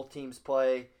 Both teams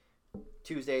play.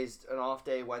 Tuesday's an off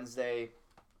day. Wednesday,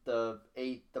 the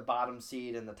bottom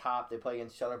seed and the top, they play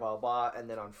against each other. Blah blah. And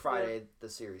then on Friday the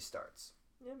series starts.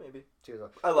 Yeah, maybe. Cheers.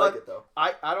 I like it though.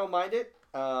 I don't mind it.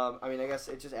 I mean, I guess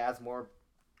it just adds more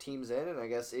teams in, and I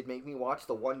guess it'd make me watch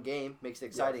the one game. Makes it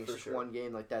exciting. It's just sure. one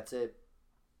game, like that's it.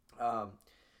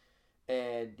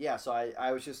 And yeah, so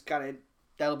I was just kind of,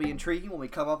 that'll be intriguing when we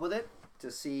come up with it to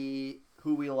see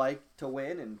who we like to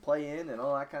win and play in and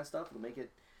all that kind of stuff. It'll make it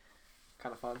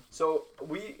kind of fun. So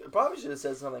we probably should have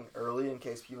said something early in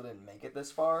case people didn't make it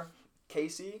this far.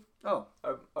 Casey, Oh,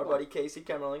 our buddy Casey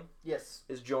Kemmerling, yes.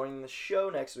 is joining the show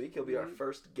next week. He'll be our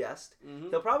first guest.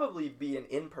 Mm-hmm. He'll probably be an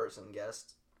in-person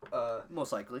guest.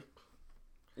 Most likely.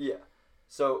 Yeah.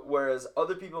 So whereas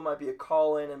other people might be a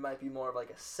call-in and might be more of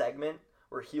like a segment,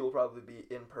 where he will probably be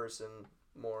in person,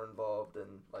 more involved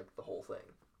in like the whole thing.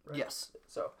 Right? Yes.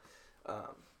 So,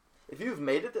 if you've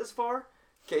made it this far,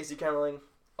 Casey Kemmerling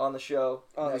on the show.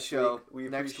 Week. We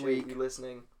appreciate you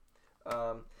listening.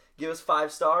 Give us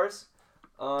 5 stars.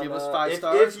 Give us 5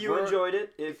 stars. If you enjoyed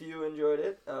it. If you enjoyed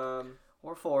it.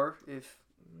 Or 4 if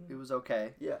it was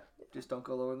okay. Yeah. Just don't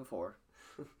go lower than 4.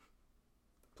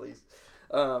 Please.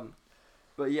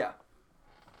 But yeah.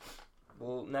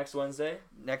 Well, next Wednesday.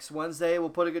 Next Wednesday we'll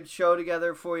put a good show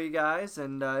together for you guys,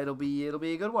 and it'll be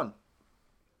a good one.